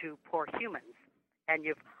to poor humans, and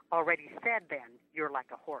you've already said then, you're like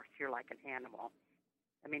a horse, you're like an animal.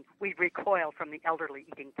 I mean, we recoil from the elderly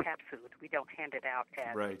eating cat food. We don't hand it out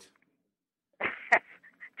as, right. as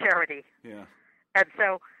charity. Yeah. And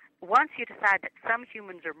so once you decide that some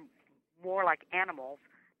humans are more like animals,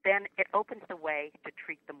 then it opens the way to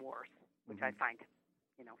treat them worse, which I find,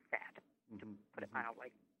 sad, to put it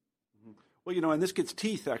mildly. Well, and this gets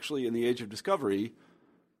teeth, actually, in the Age of Discovery,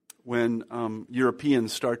 when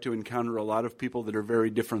Europeans start to encounter a lot of people that are very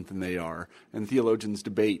different than they are, and theologians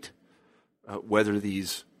debate whether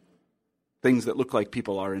these things that look like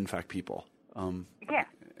people are in fact people.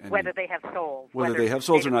 Whether they have souls. Whether they have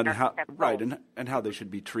souls or not, and how they should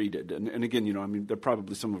be treated. And again, there are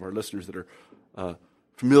probably some of our listeners that are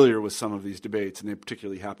familiar with some of these debates, and they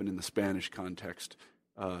particularly happen in the Spanish context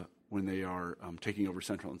when they are taking over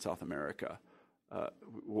Central and South America.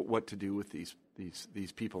 What to do with these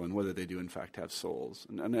people, and whether they do in fact have souls.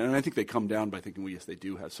 And I think they come down by thinking, well, yes, they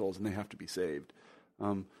do have souls, and they have to be saved.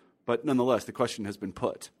 But nonetheless, the question has been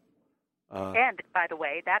put. And, by the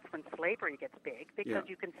way, that's when slavery gets big, because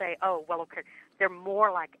you can say, oh, well, okay, they're more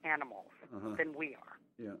like animals than we are.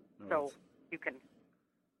 Yeah. No, so you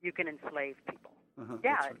can enslave people.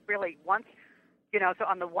 Yeah, right. Really, once, so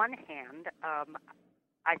on the one hand,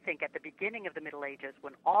 I think at the beginning of the Middle Ages,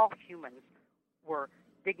 when all humans were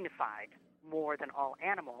dignified more than all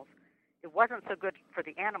animals, it wasn't so good for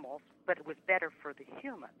the animals, but it was better for the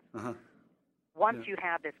humans. Once you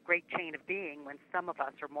have this great chain of being, when some of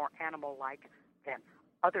us are more animal-like than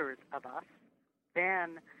others of us,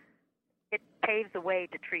 then it paves the way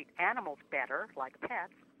to treat animals better, like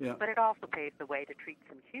pets, but it also paves the way to treat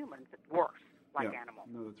some humans worse, like animals.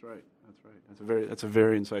 No, that's right. That's a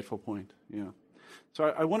very insightful point. Yeah. So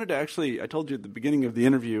I wanted to I told you at the beginning of the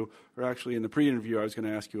interview, or actually in the pre-interview, I was going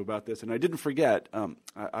to ask you about this, and I didn't forget.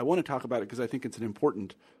 I want to talk about it because I think it's an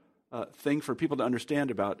important thing for people to understand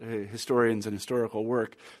about historians and historical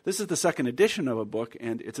work. This is the second edition of a book,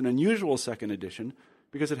 and it's an unusual second edition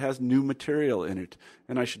because it has new material in it.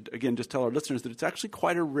 And I should, again, just tell our listeners that it's actually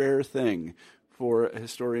quite a rare thing for a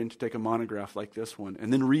historian to take a monograph like this one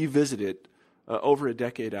and then revisit it over a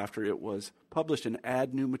decade after it was published and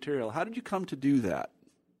add new material. How did you come to do that?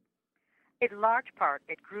 In large part,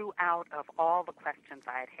 it grew out of all the questions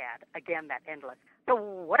I had. Again, that endless. So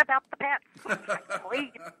what about the pets?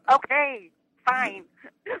 Please. Okay, fine.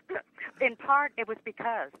 In part, it was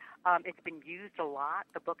because it's been used a lot.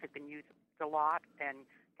 The book has been used a lot and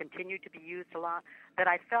continued to be used a lot, that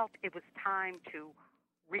I felt it was time to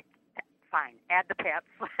add the pets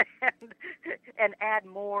and add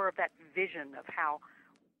more of that vision of how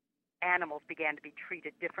animals began to be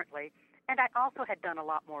treated differently. And I also had done a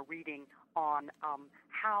lot more reading on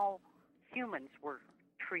how humans were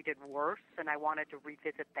treated worse, and I wanted to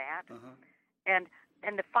revisit that. And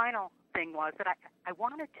the final thing was that I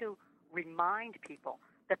wanted to remind people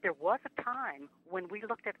that there was a time when we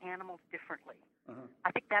looked at animals differently.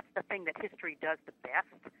 I think that's the thing that history does the best,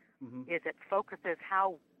 is it focuses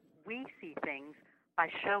how we see things by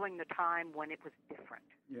showing the time when it was different.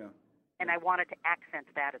 Yeah. And I wanted to accent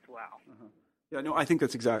that as well. Yeah, no, I think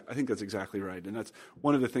that's exactly right, and that's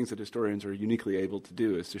one of the things that historians are uniquely able to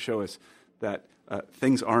do, is to show us that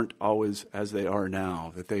things aren't always as they are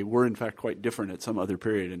now, that they were in fact quite different at some other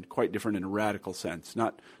period, and quite different in a radical sense.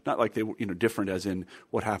 Not like they were, different as in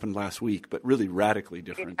what happened last week, but really radically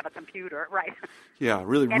different. We didn't have a computer, right? Yeah,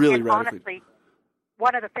 really and radically. Honestly,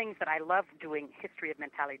 one of the things that I love doing history of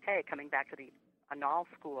mentalité, coming back to the Annales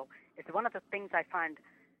School, is one of the things I find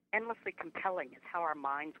endlessly compelling is how our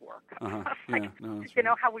minds work.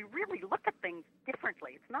 How we really look at things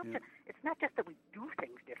differently. It's not just that we do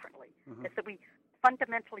things differently. It's that we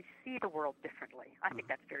fundamentally see the world differently. I think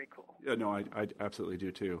that's very cool. Yeah, no, I absolutely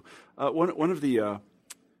do too. One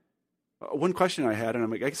question I had,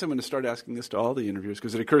 and I guess I'm going to start asking this to all the interviewers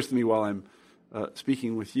because it occurs to me while I'm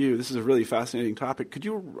speaking with you. This is a really fascinating topic. I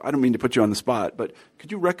don't mean to put you on the spot, but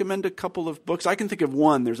could you recommend a couple of books? I can think of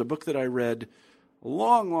one. There's a book that I read a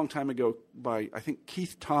long, long time ago by, I think,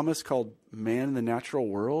 Keith Thomas called Man in the Natural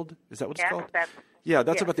World. Is that what it's called?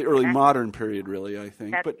 That's about the early modern period, really, I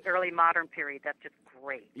think. That's the early modern period. That's just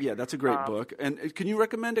great. Yeah, that's a great book. And can you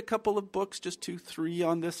recommend a couple of books, just 2, 3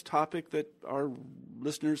 on this topic that our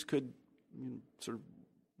listeners could sort of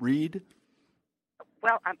read?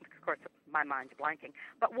 Well, of course, my mind's blanking.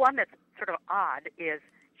 But one that's sort of odd is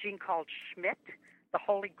Jean Claude Schmitt, The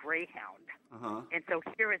Holy Greyhound. And so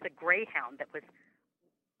here is a greyhound that was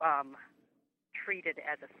treated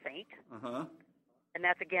as a saint, and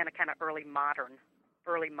that's again a kind of early modern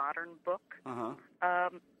book. I'm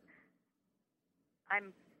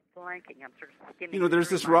blanking. I'm sort of skimming. There's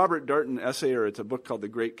this Robert Darnton essay, or it's a book called The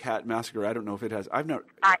Great Cat Massacre. I don't know if it has.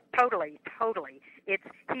 Totally.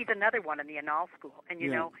 He's another one in the Annales School, and he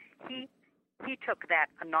took that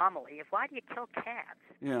anomaly of why do you kill cats?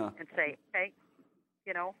 And say, hey,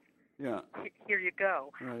 here you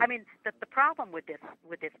go. Right. I mean, the problem with this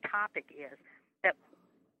topic is that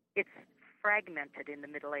it's fragmented in the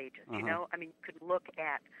Middle Ages. I mean, you could look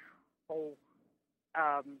at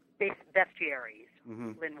bestiaries,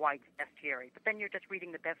 Lynn White's bestiary, but then you're just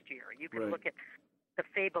reading the bestiary. You can look at the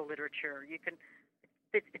fable literature.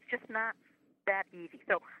 It's just not that easy.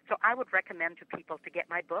 So I would recommend to people to get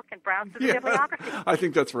my book and browse through the bibliography. I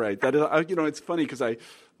think that's right. That is, it's funny because a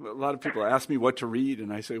lot of people ask me what to read,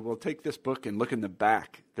 and I say, well, take this book and look in the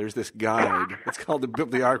back. There's this guide. It's called the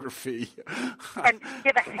bibliography. And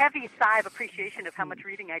give a heavy sigh of appreciation of how much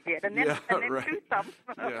reading I did, and then choose some.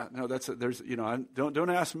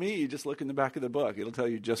 Don't ask me. Just look in the back of the book. It'll tell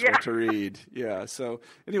you just what to read. Yeah. So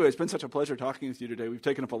anyway, it's been such a pleasure talking with you today. We've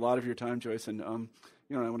taken up a lot of your time, Joyce, and I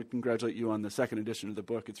want to congratulate you on the second edition of the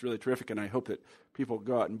book. It's really terrific, and I hope that people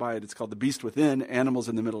go out and buy it. It's called The Beast Within, Animals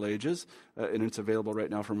in the Middle Ages, and it's available right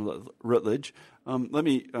now from Routledge. Let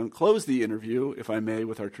me close the interview, if I may,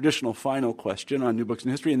 with our traditional final question on New Books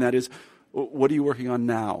in History, and that is, what are you working on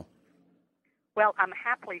now? Well, I'm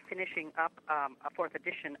happily finishing up a fourth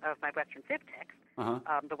edition of my Western Civ text,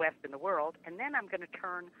 The West and the World, and then I'm going to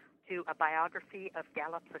turn to a biography of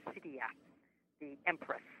Galla Placidia, the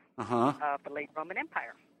empress of the late Roman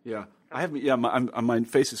Empire. Yeah, I haven't. Yeah, my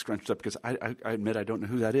face is scrunched up because I admit I don't know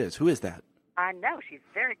who that is. Who is that? I know, she's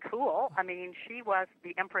very cool. I mean, she was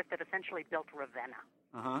the empress that essentially built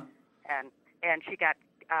Ravenna. And she got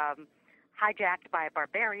hijacked by a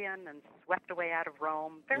barbarian and swept away out of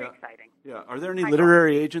Rome. Very exciting. Yeah. Are there any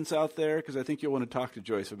literary agents out there? Because I think you'll want to talk to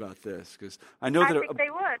Joyce about this. Because I know that. I think they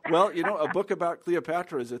would. Well, a book about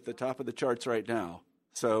Cleopatra is at the top of the charts right now.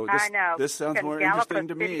 So this sounds more interesting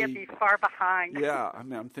to me. Be far behind. Yeah,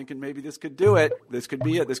 I'm thinking maybe this could do it. This could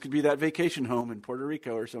be it. This could be that vacation home in Puerto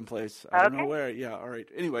Rico or someplace. I don't know where. Yeah, all right.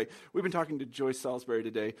 Anyway, we've been talking to Joyce Salisbury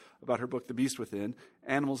today about her book, The Beast Within,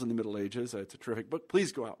 Animals in the Middle Ages. It's a terrific book.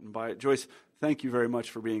 Please go out and buy it. Joyce, thank you very much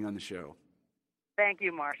for being on the show. Thank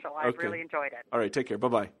you, Marshall. I've really enjoyed it. All right, take care.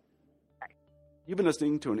 Bye-bye. Bye. You've been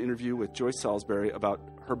listening to an interview with Joyce Salisbury about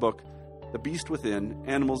her book, The Beast Within,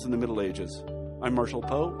 Animals in the Middle Ages. I'm Marshall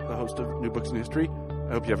Poe, the host of New Books in History.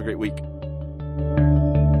 I hope you have a great week.